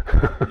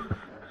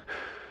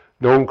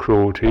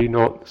 Non-cruelty,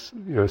 not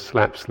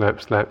slap,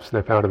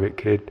 snap out of it,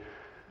 kid.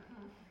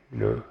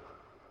 You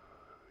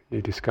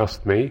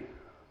disgust me,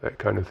 that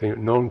kind of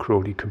thing.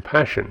 Non-cruelty,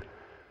 compassion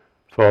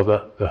for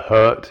the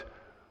hurt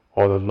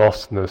or the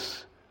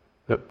lostness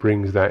that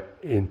brings that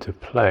into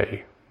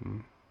play.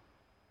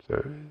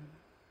 So,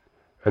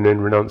 and then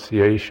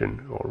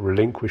renunciation or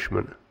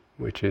relinquishment,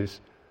 which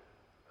is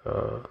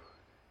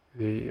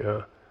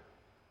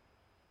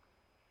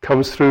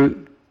comes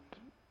through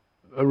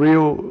a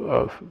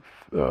real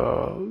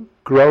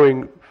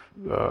growing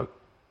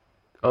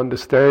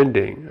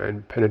understanding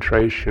and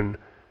penetration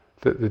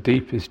that the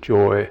deepest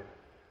joy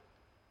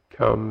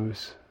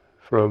comes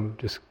from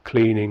just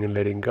cleaning and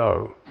letting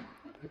go.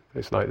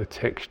 It's like the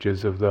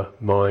textures of the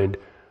mind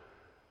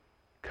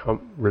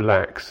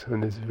relax,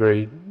 and it's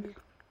very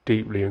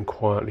deeply and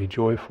quietly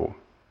joyful.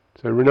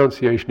 So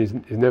renunciation is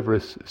never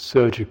a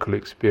surgical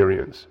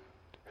experience.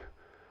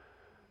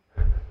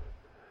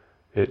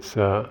 It's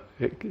that,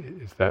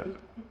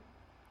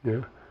 you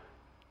know,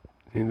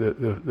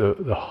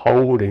 the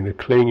holding, the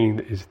clinging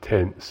that is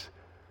tense.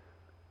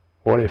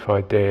 What if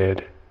I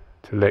dared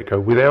to let go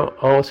without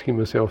asking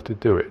myself to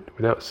do it,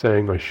 without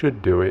saying I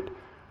should do it,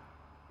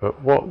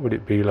 but what would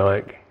it be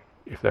like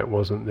if that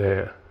wasn't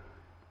there?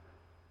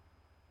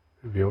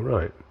 It would be all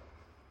right.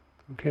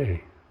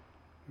 Okay.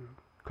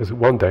 Because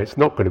one day it's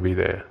not going to be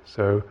there,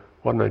 so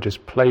why don't I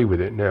just play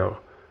with it now?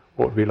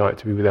 What would it be like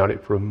to be without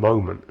it for a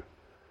moment?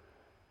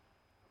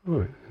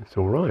 Oh, it's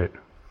all right.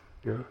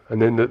 Yeah.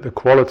 And then the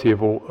quality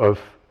of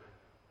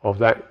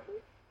that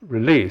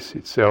release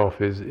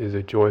itself is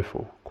a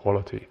joyful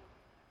quality.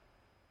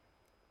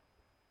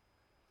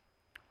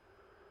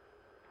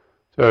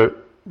 So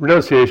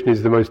renunciation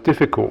is the most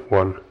difficult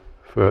one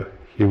for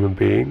human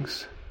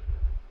beings.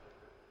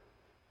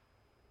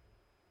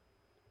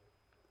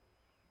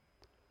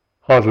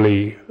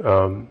 Hardly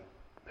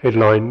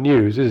headline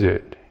news, is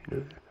it? You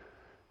know,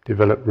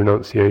 develop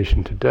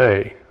renunciation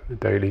today, the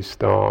Daily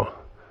Star.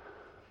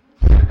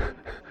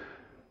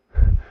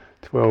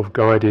 12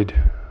 guided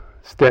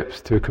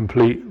steps to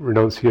complete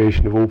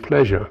renunciation of all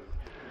pleasure.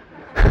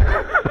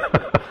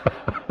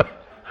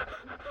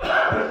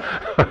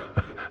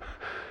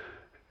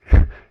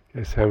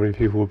 Guess how many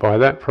people will buy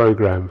that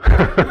program?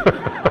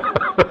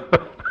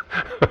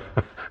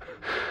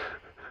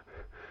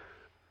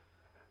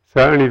 So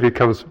it only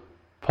becomes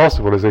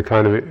possible as a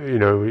kind of, you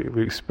know,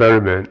 we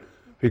experiment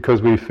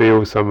because we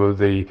feel some of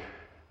the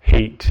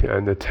heat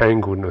and the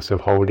tangledness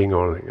of holding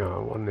on. Like,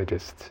 oh, why don't they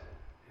just,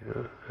 you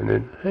know, and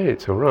then, hey,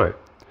 it's all right.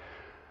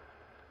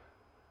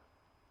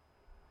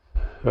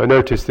 I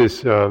noticed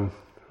this, I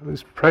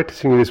was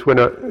practicing this when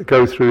I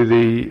go through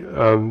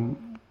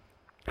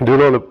I do a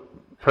lot of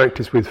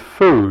practice with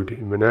food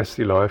in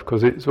monastic life,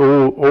 because it's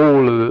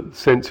all of the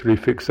sensory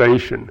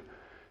fixation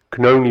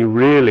can only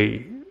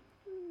really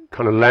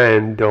kind of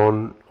land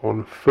on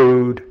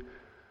food,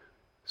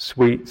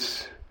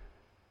 sweets,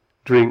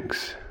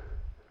 drinks,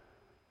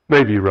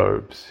 maybe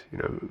robes, you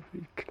know,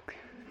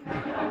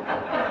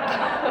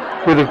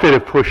 with a bit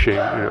of pushing, you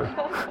know.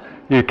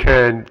 You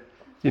can,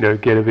 you know,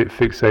 get a bit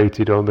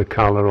fixated on the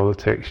colour or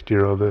the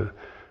texture of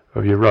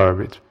your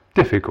robe. It's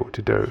difficult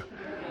to do.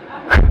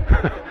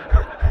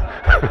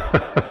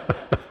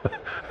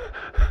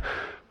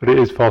 But it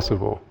is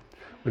possible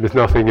when there's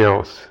nothing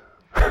else.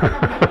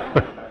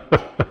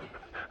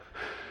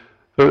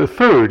 So the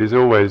food is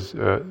always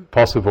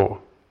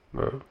possible,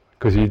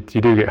 because you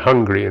do get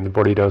hungry and the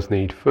body does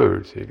need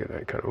food, so you get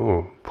that kind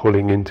of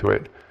pulling into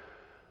it.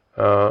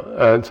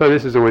 And so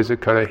this is always a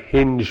kind of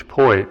hinge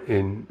point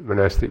in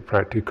monastic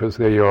practice, because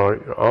there you are,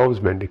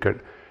 alms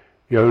mendicant.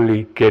 You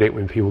only get it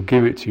when people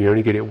give it to you. You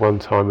only get it one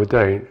time a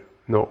day,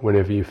 not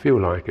whenever you feel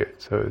like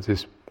it. So it's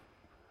this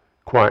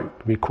quite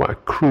a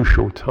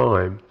crucial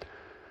time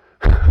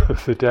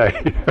of the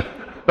day.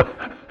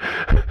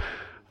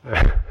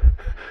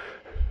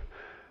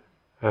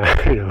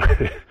 You know,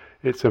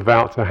 it's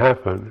about to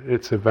happen.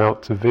 It's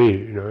about to be.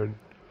 You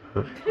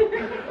know,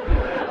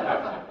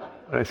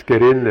 let's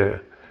get in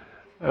there.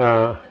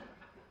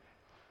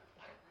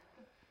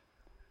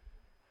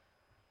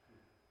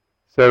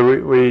 So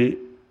we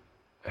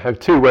have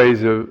two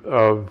ways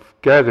of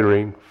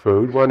gathering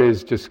food. One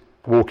is just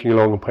walking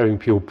along and having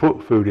people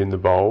put food in the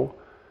bowl,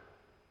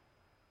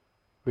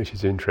 which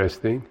is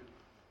interesting.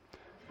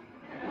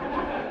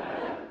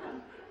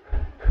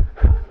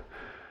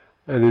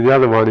 And then the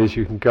other one is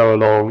you can go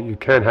along, you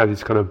can have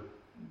this kind of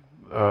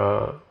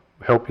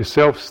help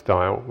yourself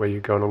style, where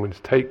you go along and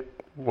take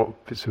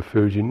what bits of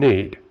food you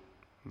need.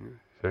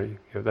 So you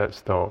have that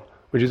style,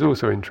 which is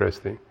also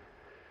interesting.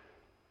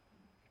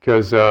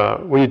 Because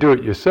when you do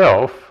it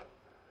yourself,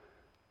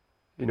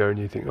 you know, and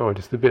you think, oh,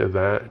 just a bit of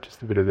that,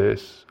 just a bit of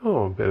this,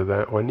 oh, a bit of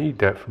that, oh, I need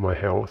that for my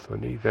health, I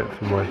need that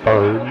for my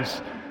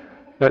bones,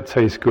 that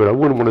tastes good, I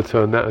wouldn't want to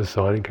turn that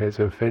aside in case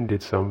I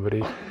offended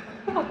somebody.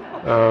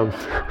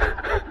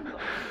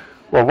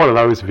 Well, one of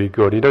those would be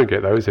good. You don't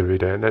get those every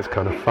day, and that's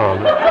kind of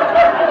fun.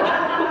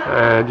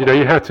 And you know,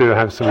 you have to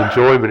have some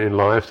enjoyment in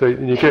life. So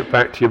when you get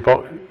back to your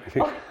box, you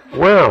think,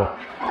 "Wow,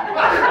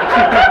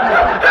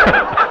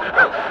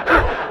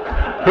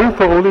 who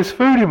put all this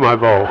food in my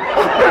bowl?"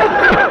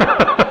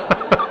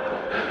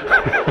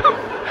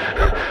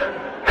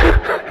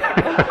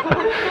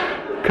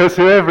 Because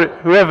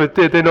whoever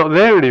did, they're not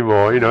there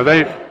anymore. You know,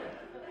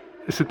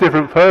 it's a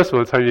different person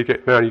by the time you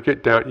get down. You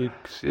get down, you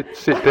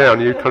sit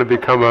down, you kind of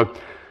become a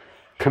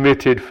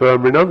committed,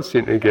 firm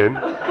renunciant again.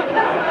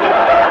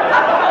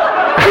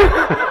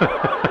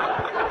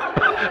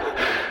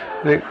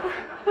 Think,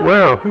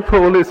 wow, who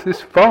put all this?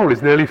 This bowl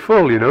is nearly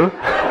full, you know.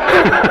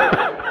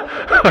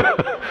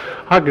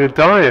 I'm going to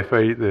die if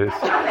I eat this.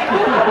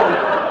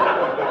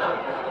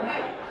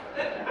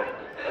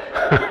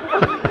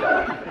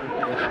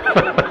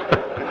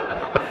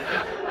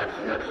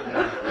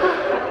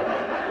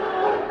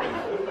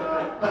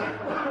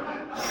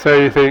 So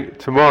you think,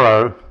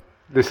 tomorrow,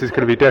 this is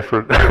going to be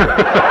different.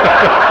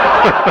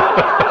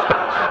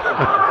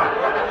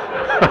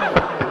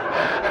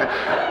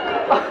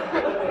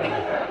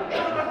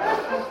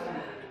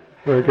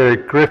 we'll get a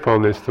grip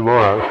on this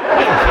tomorrow.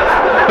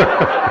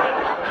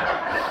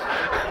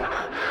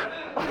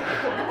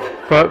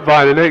 But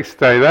by the next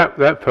day,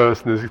 that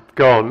person is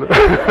gone.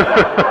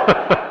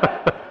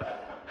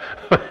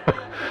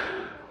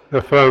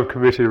 The firm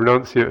committed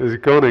renunciate is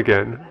gone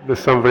again. There's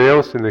somebody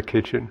else in the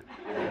kitchen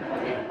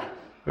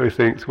who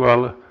thinks,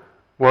 well,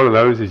 one of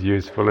those is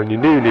useful and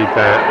you do need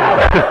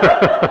that.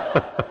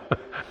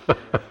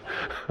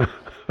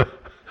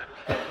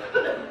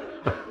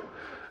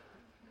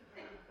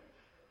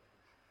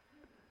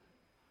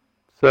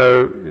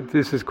 So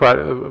this is quite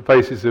a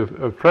basis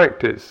of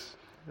practice.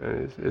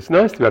 It's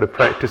nice to be able to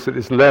practice at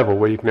this level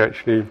where you can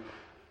actually,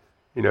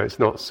 it's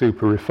not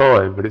super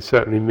refined, but it's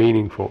certainly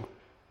meaningful.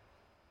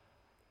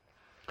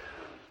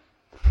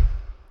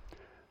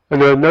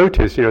 And I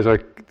noticed, as I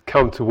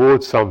come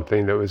towards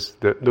something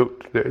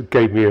that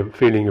gave me a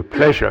feeling of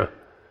pleasure,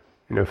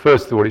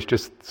 first of all, it's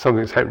just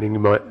something that's happening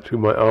through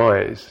my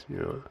eyes.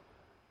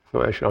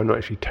 I'm not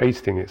actually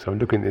tasting it, so I'm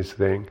looking at this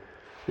thing.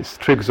 It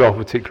triggers off a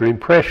particular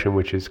impression,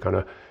 which is kind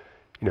of,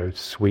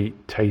 sweet,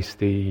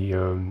 tasty,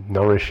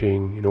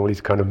 nourishing, all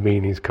these kind of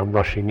meanings come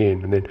rushing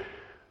in, and then,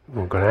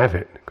 well, got to have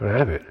it.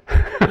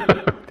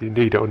 Do you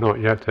need it or not?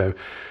 You have to have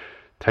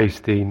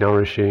tasty,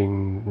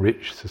 nourishing,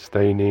 rich,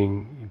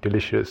 sustaining,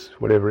 delicious,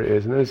 whatever it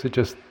is. And those are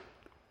just,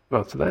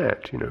 what's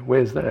that?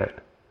 Where's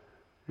that?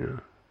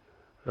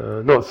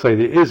 Not to say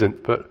that it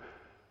isn't, but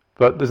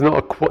there's not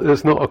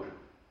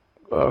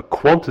a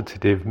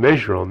quantitative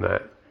measure on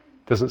that.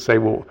 It doesn't say,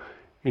 well,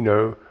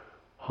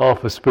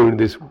 half a spoon of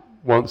this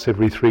once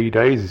every 3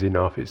 days is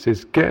enough. It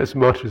says, get as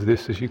much of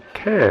this as you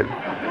can.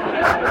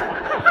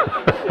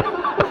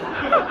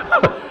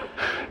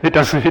 It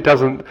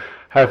doesn't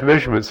have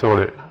measurements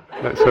on it.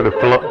 That sort of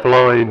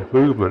blind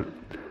movement.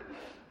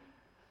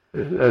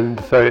 And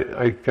so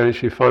I can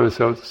actually find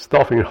myself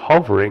stopping and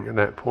hovering at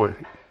that point.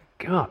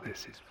 God,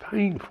 this is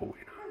painful,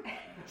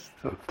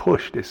 Sort of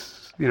push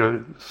this,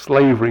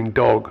 slavering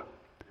dog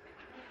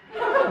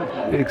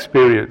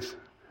experience.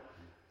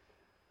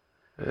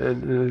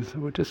 And so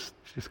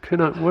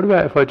what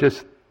about if I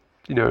just,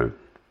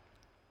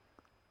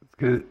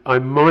 I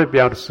might be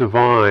able to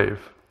survive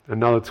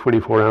another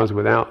 24 hours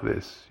without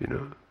this,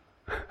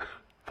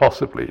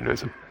 possibly,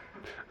 it's a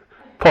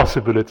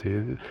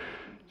possibility.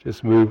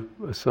 Just move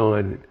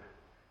aside and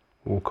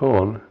walk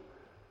on.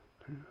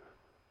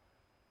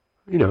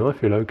 I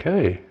feel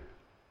okay.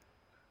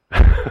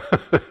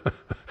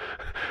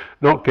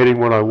 Not getting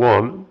what I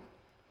want,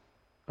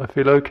 I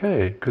feel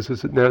okay,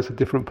 because now it's a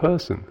different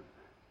person.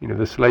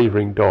 The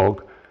slavering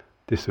dog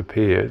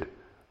disappeared,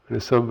 and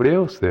there's somebody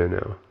else there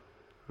now,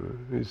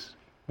 who's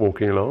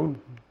walking along,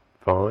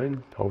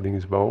 fine, holding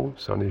his bowl,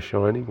 sun is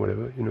shining,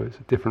 whatever, it's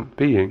a different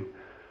being.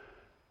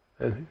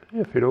 And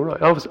I feel all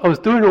right. I was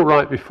doing all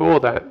right before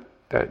that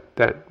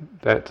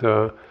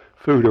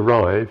food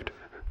arrived.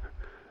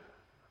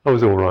 I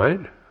was all right.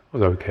 I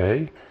was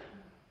okay,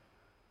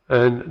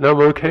 and now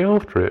I'm okay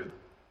after it.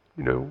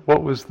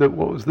 What was the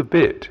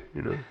bit?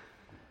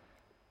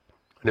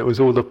 And it was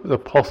all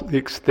the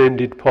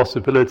extended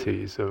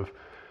possibilities of,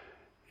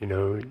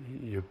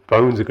 your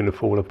bones are going to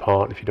fall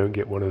apart if you don't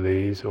get one of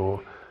these,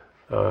 or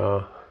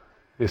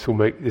this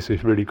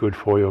is really good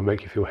for you, or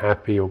make you feel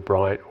happy or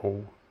bright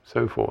or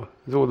so forth.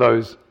 There's all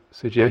those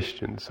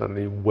suggestions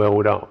suddenly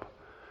welled up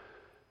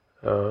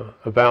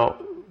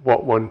about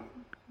what one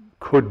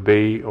could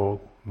be or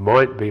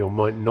might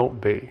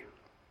not be,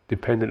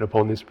 dependent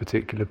upon this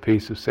particular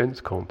piece of sense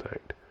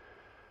contact.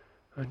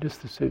 And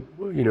just to say,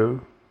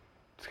 can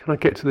I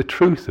get to the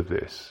truth of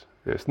this?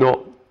 It's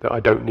not that I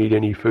don't need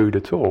any food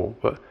at all,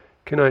 but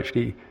can I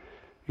actually,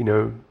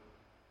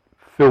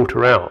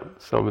 filter out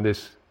some of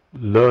this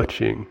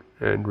lurching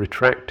and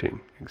retracting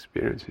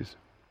experiences?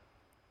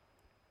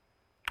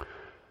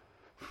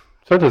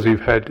 Sometimes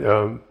we've had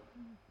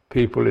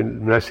people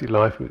in monastic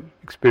life who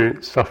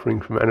experience suffering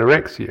from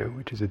anorexia,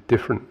 which is a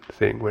different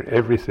thing, where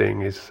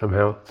everything is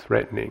somehow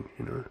threatening,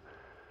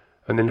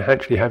 and then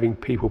actually having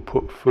people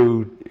put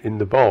food in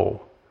the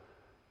bowl.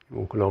 You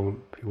walk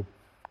along, people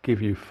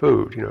give you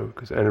food,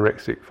 because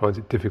anorexic finds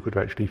it difficult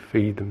to actually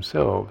feed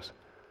themselves.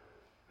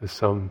 There's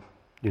some,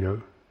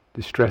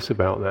 distress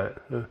about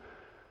that.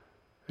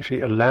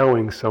 Actually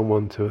allowing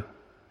someone to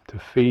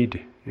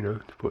feed,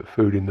 to put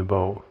food in the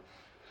bowl,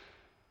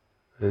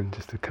 and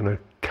just to kind of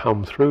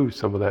come through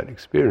some of that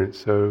experience.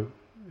 So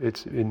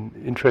it's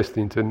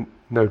interesting to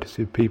notice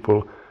if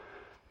people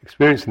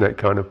experiencing that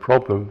kind of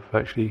problem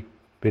have actually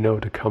been able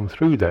to come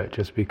through that,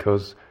 just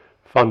because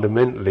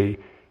fundamentally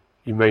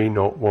you may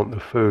not want the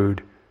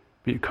food,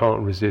 but you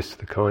can't resist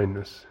the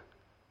kindness.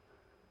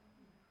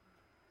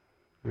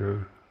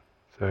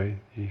 So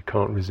you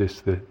can't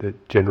resist the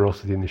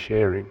generosity and the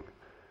sharing.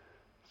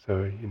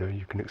 So,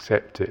 you can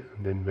accept it,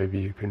 and then maybe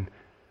you can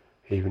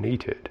even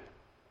eat it,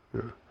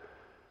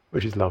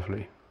 which is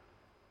lovely.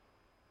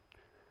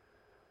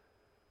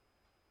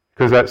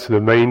 Because that's the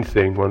main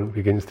thing. One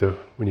begins to,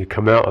 when you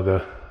come out of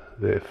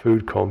the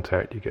food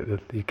contact,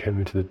 you come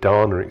into the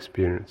dana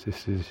experience.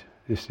 This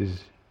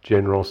is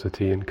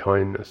generosity and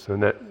kindness,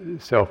 and that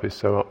itself is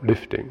so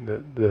uplifting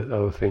that the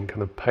other thing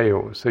kind of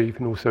pales. So you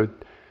can also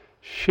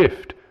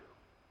shift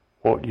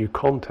what you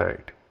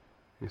contact,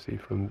 you see,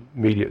 from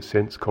immediate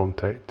sense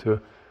contact to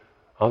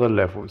other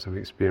levels of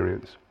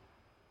experience.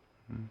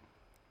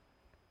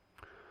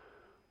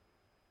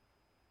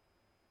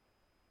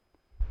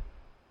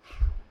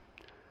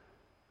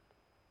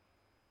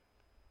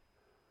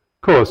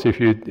 Of course, if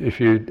you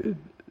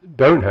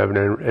don't have an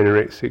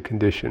anorexic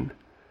condition,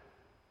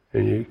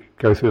 and you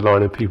go through the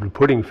line of people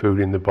putting food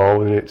in the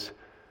bowl, and it's,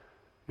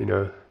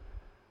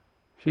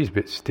 she's a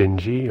bit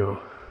stingy, or,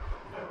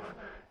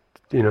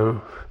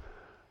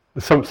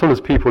 sometimes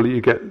people that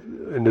you get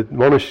in the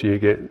monastery, you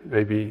get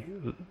maybe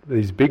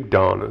these big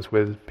dhanas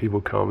where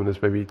people come and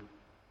there's maybe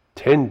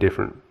 10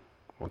 different,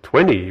 or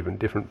 20 even,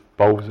 different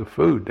bowls of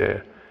food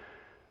there.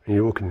 And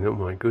you're walking, oh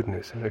my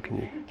goodness, how can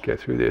you get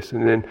through this?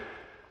 And then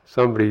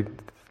somebody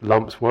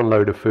lumps one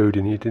load of food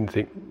and you didn't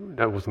think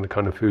that wasn't the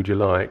kind of food you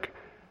like.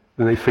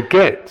 Then they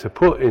forget to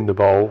put in the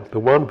bowl the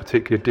one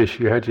particular dish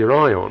you had your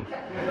eye on.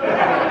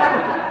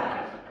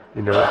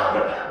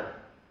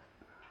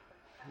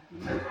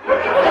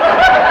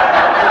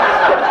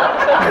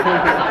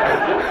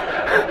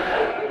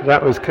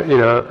 That was,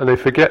 and they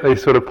forget, they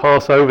sort of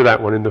pass over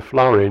that one in the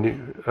flurry,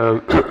 and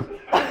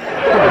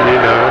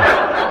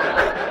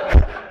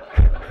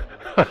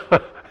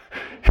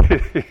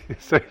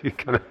so you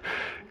kind of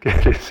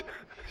get this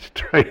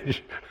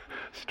strange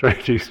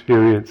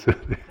experience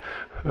and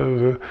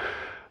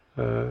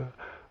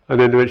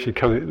then eventually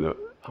comes, look,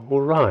 I'm all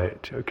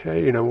right,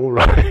 okay, I'm all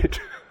right.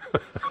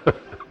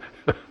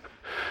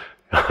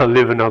 I'll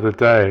live another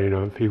day.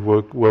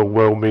 People were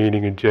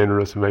well-meaning and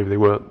generous, and maybe they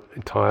weren't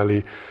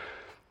entirely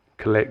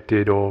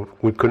collected or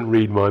couldn't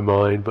read my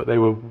mind, but they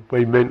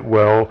meant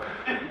well.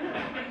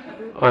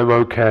 I'm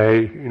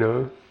okay,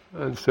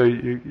 and so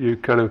you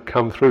kind of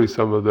come through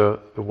some of the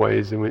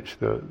ways in which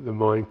the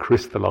mind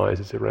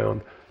crystallizes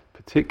around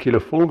particular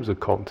forms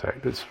of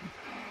contact.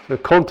 So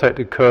contact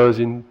occurs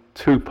in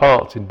two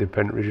parts in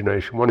dependent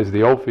origination. One is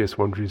the obvious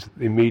one, which is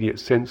the immediate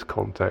sense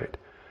contact,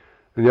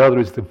 and the other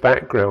is the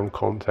background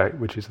contact,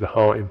 which is the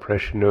heart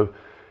impression of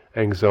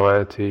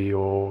anxiety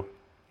or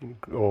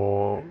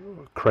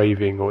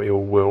craving or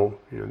ill will,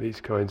 these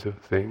kinds of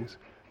things.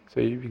 So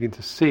you begin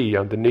to see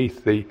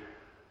underneath the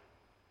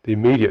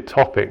immediate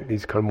topic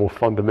these kind of more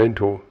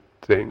fundamental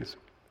things.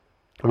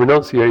 And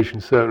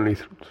renunciation certainly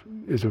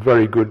is a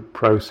very good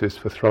process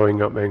for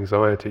throwing up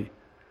anxiety,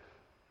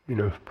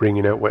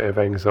 bringing out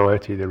whatever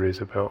anxiety there is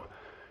about,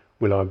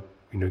 will I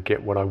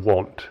get what I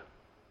want,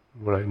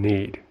 what I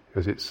need,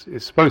 because it's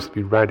supposed to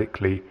be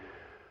radically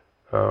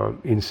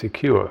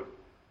insecure.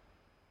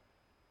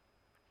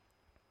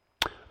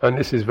 And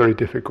this is very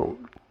difficult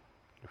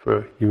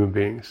for human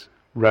beings,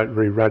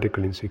 very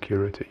radical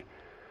insecurity.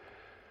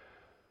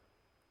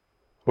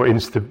 Or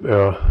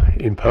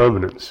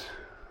impermanence,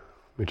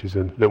 which is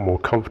a little more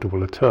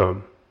comfortable a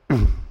term.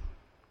 Now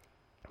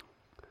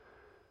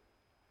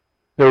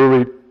when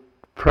we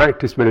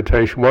practice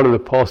meditation, one of the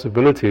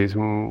possibilities,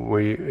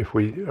 if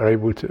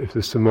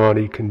the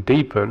samadhi can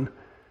deepen,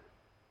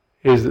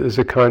 is that there's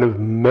a kind of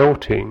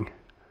melting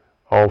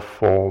of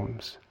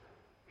forms,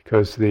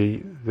 because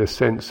the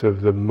sense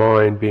of the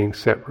mind being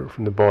separate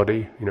from the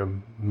body,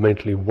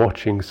 mentally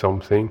watching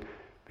something,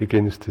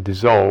 begins to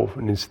dissolve,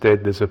 and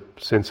instead there's a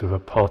sense of a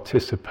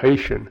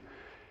participation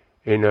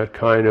in a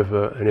kind of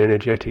an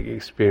energetic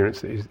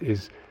experience that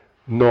is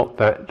not,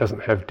 that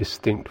doesn't have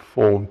distinct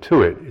form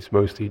to it. It's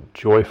mostly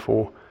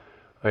joyful.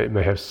 It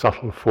may have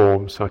subtle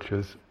forms such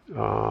as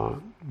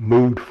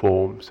mood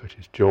forms, such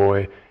as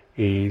joy,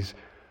 ease.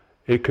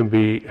 It can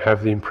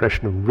have the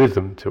impression of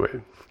rhythm to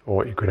it,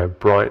 or it could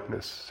have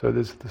brightness. So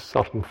there's the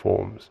subtle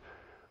forms.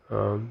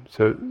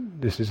 So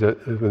this is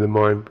when the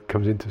mind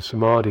comes into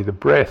samadhi, the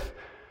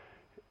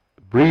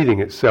breathing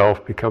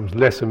itself becomes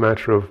less a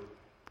matter of,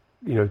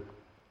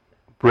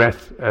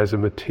 breath as a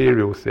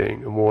material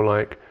thing, and more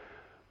like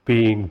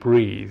being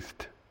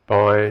breathed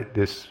by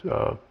this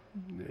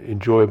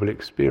enjoyable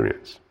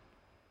experience,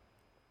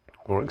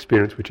 or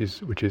experience which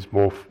is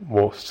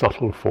more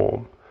subtle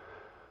form.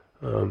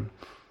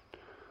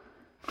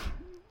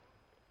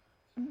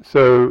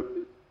 So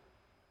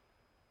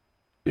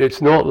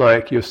it's not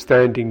like you're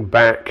standing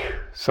back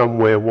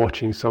somewhere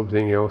watching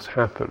something else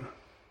happen,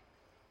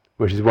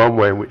 which is one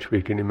way in which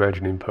we can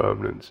imagine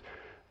impermanence.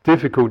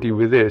 Difficulty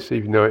with this,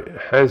 even though it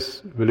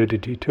has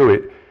validity to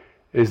it,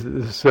 is that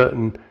there's a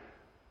certain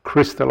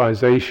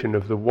crystallization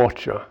of the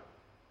watcher.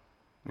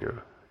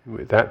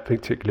 That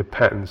particular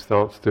pattern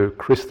starts to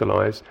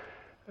crystallize,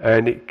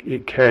 and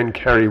it can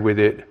carry with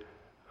it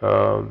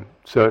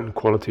certain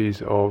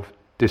qualities of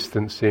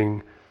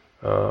distancing,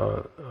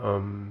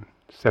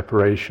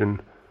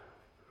 separation,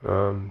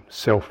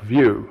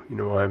 self-view.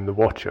 I am the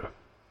watcher.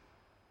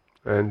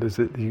 And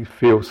you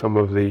feel some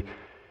of the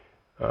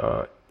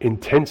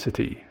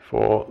intensity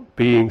for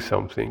being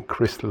something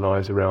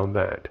crystallize around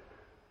that.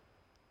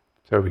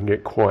 So we can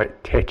get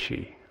quite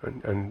tetchy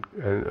and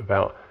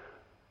about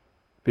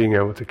being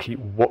able to keep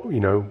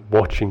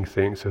watching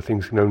things, so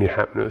things can only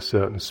happen at a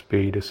certain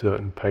speed, a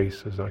certain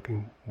pace, as I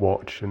can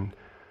watch and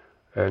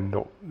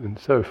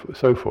so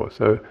forth.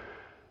 So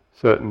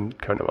certain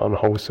kind of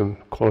unwholesome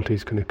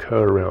qualities can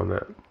occur around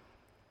that.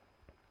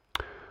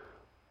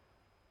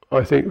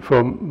 I think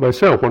for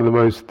myself, one of the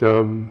most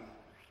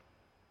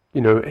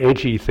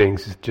edgy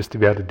things is just to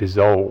be able to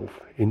dissolve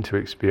into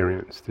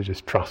experience, to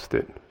just trust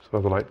it.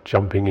 Sort of like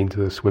jumping into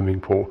the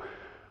swimming pool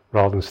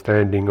rather than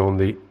standing on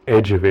the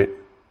edge of it,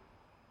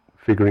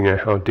 figuring out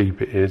how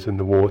deep it is and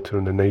the water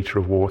and the nature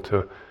of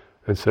water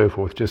and so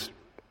forth, just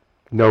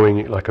knowing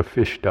it like a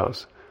fish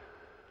does.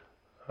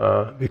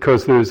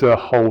 Because there's a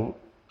whole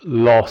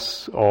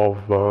loss of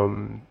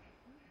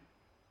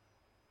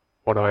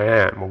what I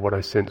am or what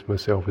I sense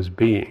myself as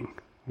being,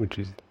 which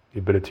is the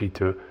ability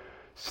to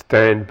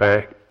stand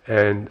back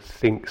and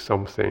think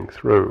something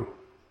through.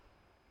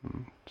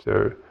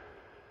 So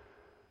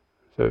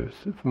for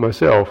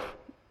myself,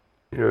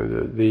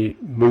 the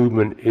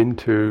movement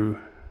into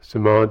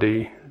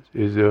samadhi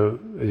is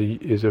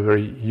a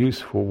very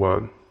useful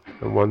one,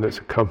 and one that's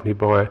accompanied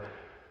by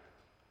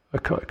a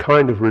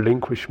kind of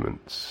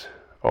relinquishments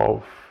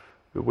of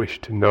the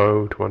wish to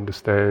know, to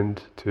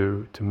understand,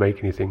 to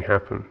make anything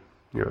happen,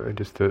 and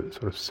just to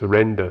sort of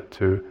surrender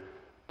to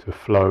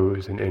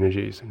flows and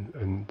energies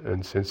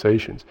and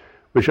sensations,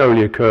 which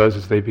only occurs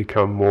as they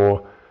become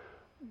more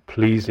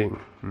pleasing.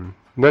 And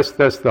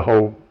that's the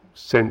whole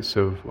sense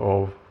of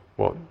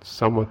what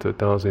samatha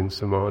does in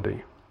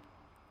samadhi.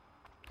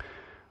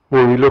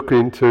 When we look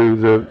into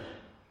the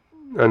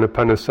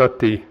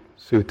Anapanasati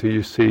Sutta,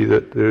 you see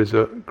that there is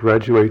a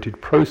graduated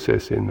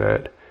process in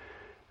that,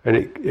 and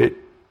it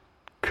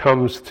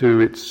comes to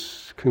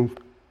its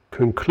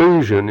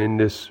conclusion in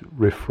this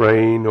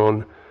refrain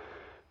on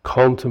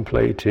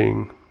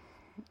contemplating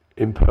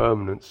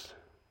impermanence,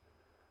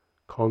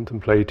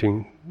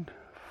 contemplating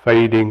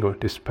fading or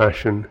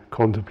dispassion,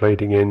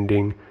 contemplating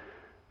ending,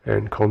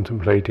 and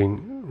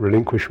contemplating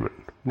relinquishment.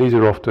 These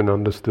are often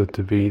understood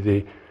to be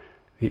the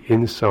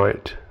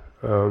insight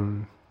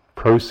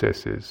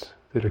processes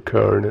that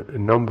occur in a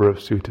number of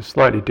suttas,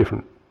 slightly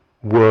different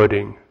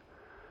wording,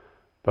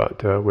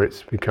 but where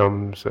it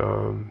becomes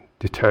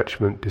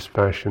detachment,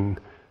 dispassion,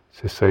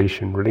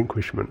 cessation,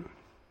 relinquishment,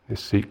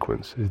 this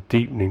sequence, this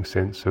deepening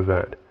sense of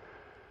that.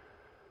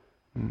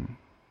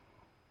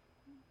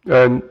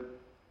 And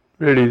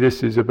really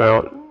this is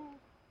about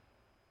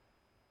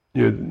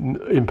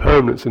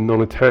impermanence and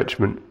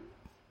non-attachment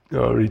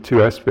are really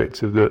two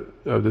aspects of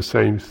the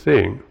same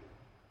thing.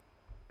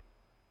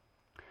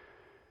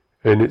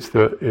 And it's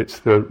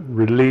the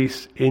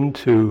release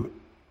into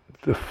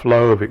the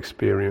flow of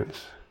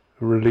experience,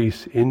 a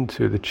release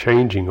into the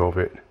changing of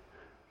it,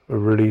 a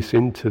release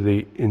into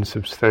the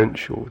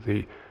insubstantial,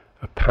 the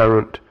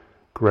apparent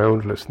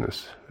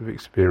groundlessness of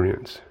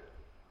experience.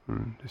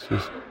 This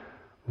is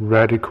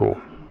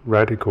radical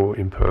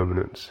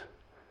impermanence.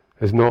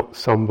 There's not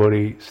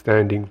somebody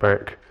standing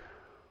back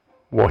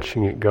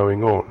watching it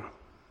going on.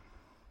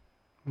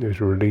 There's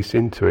a release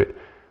into it,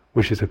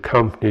 which is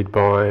accompanied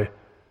by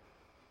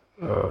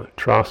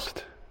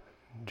trust,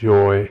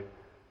 joy,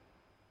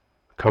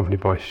 accompanied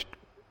by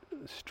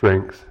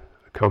strength,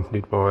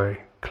 accompanied by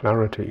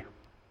clarity.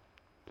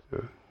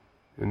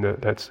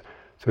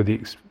 So the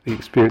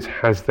experience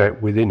has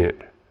that within it.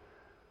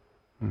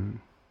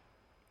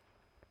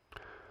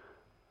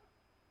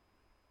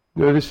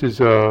 Now this is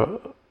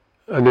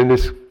and then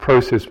this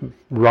process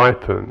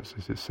ripens,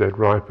 as it said,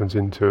 ripens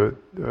into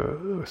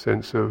a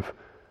sense of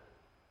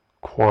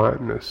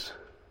quietness,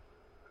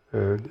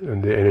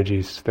 and the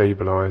energies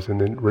stabilize, and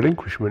then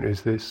relinquishment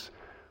is this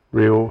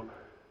real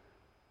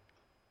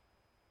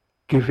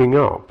giving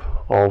up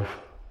of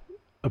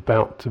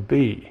about to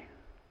be,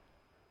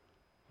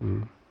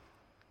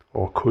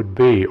 or could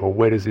be, or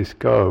where does this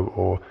go,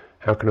 or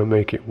how can I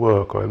make it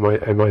work, or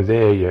am I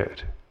there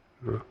yet?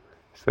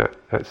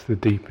 That's the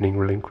deepening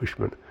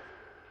relinquishment,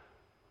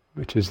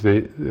 which is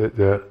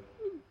the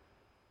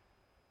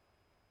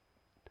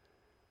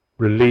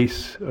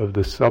release of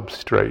the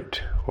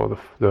substrate, or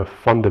the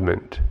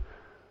fundament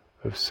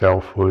of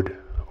selfhood,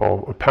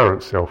 or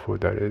apparent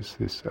selfhood, that is,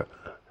 this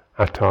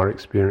attar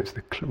experience,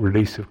 the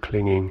release of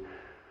clinging,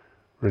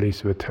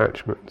 release of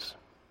attachments.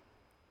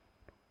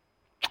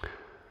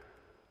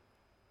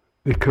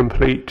 The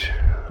complete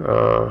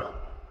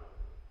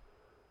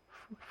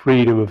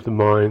freedom of the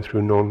mind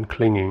through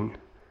non-clinging.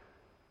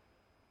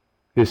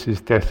 This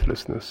is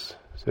deathlessness,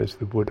 says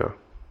the Buddha.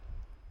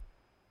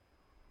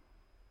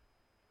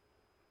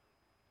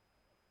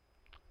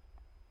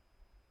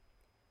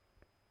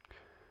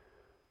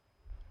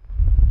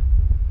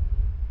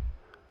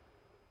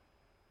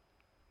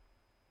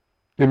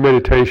 In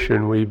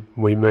meditation,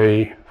 we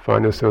may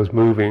find ourselves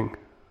moving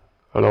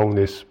along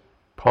these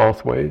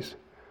pathways,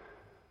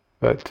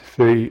 but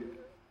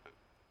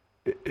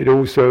it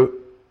also,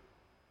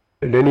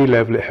 at any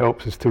level, it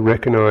helps us to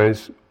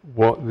recognize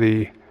what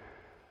the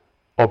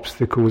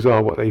obstacles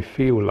are, what they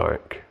feel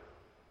like.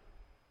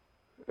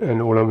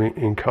 And all I'm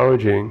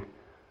encouraging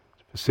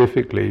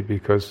specifically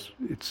because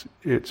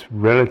it's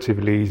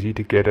relatively easy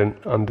to get an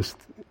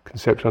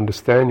conceptual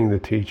understanding of the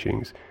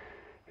teachings,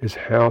 is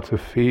how to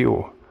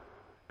feel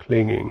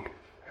clinging,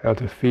 how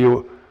to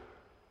feel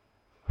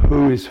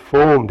who is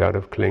formed out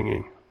of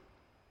clinging.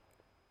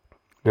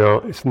 Now,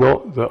 it's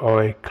not that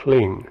I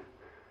cling,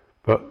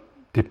 but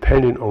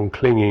dependent on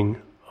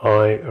clinging,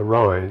 I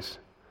arise.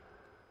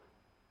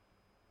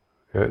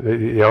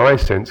 The I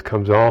sense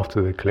comes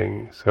after the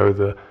clinging. So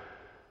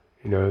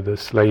the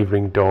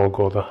slavering dog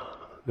or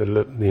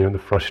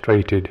the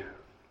frustrated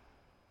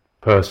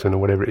person or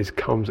whatever it is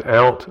comes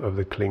out of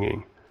the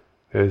clinging.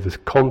 There's this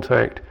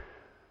contact,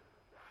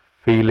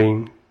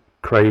 feeling,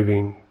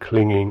 craving,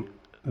 clinging.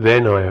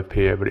 Then I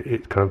appear, but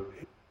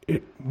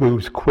it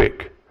moves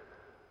quick.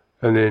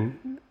 And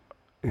then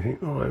you think,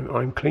 oh,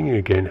 I'm clinging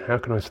again. How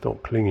can I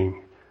stop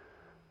clinging?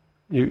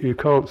 You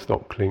can't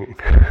stop clinging.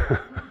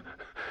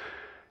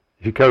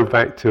 You go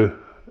back to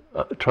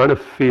trying to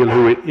feel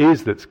who it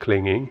is that's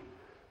clinging.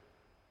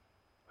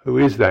 Who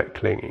is that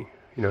clinging?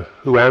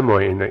 Who am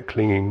I in that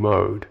clinging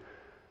mode?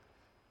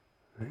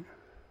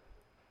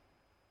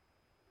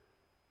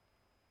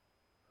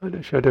 I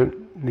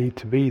don't need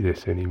to be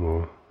this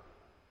anymore.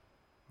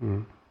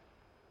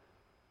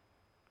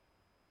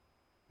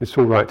 It's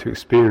all right to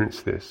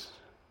experience this,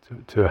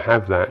 to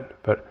have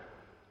that, but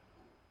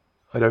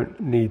I don't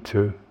need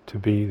to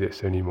be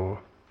this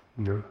anymore.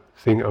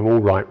 Think I'm all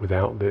right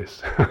without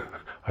this.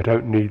 I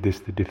don't need this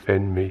to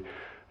defend me.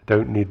 I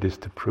don't need this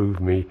to prove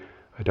me.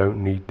 I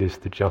don't need this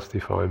to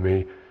justify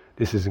me.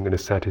 This isn't going to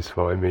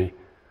satisfy me.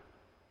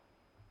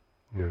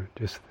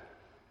 Just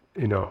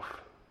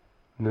enough.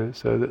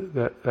 So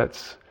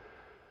that's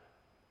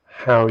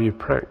how you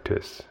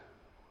practice,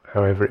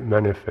 however it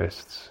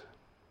manifests.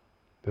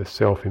 The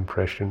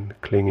self-impression, the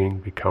clinging,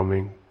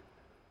 becoming,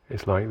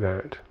 it's like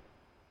that.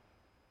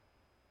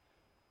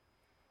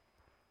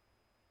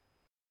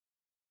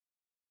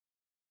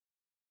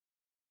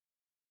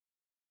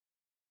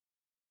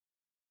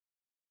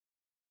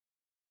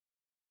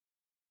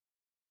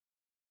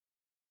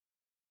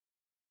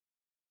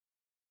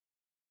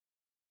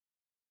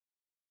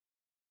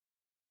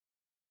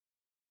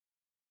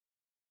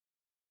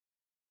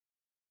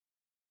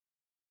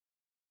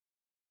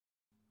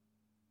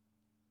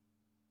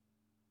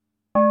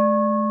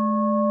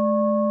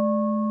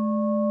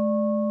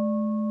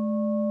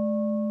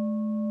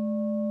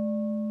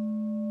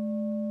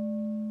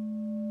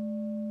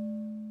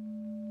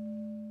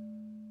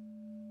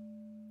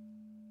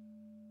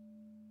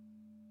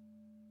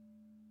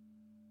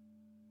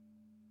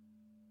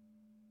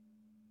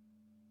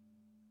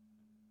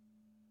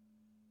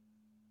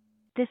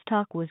 This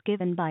talk was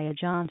given by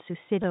Ajahn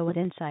Sucitto at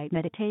Insight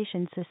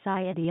Meditation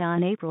Society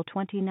on April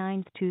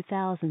 29,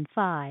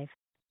 2005.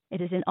 It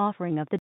is an offering of the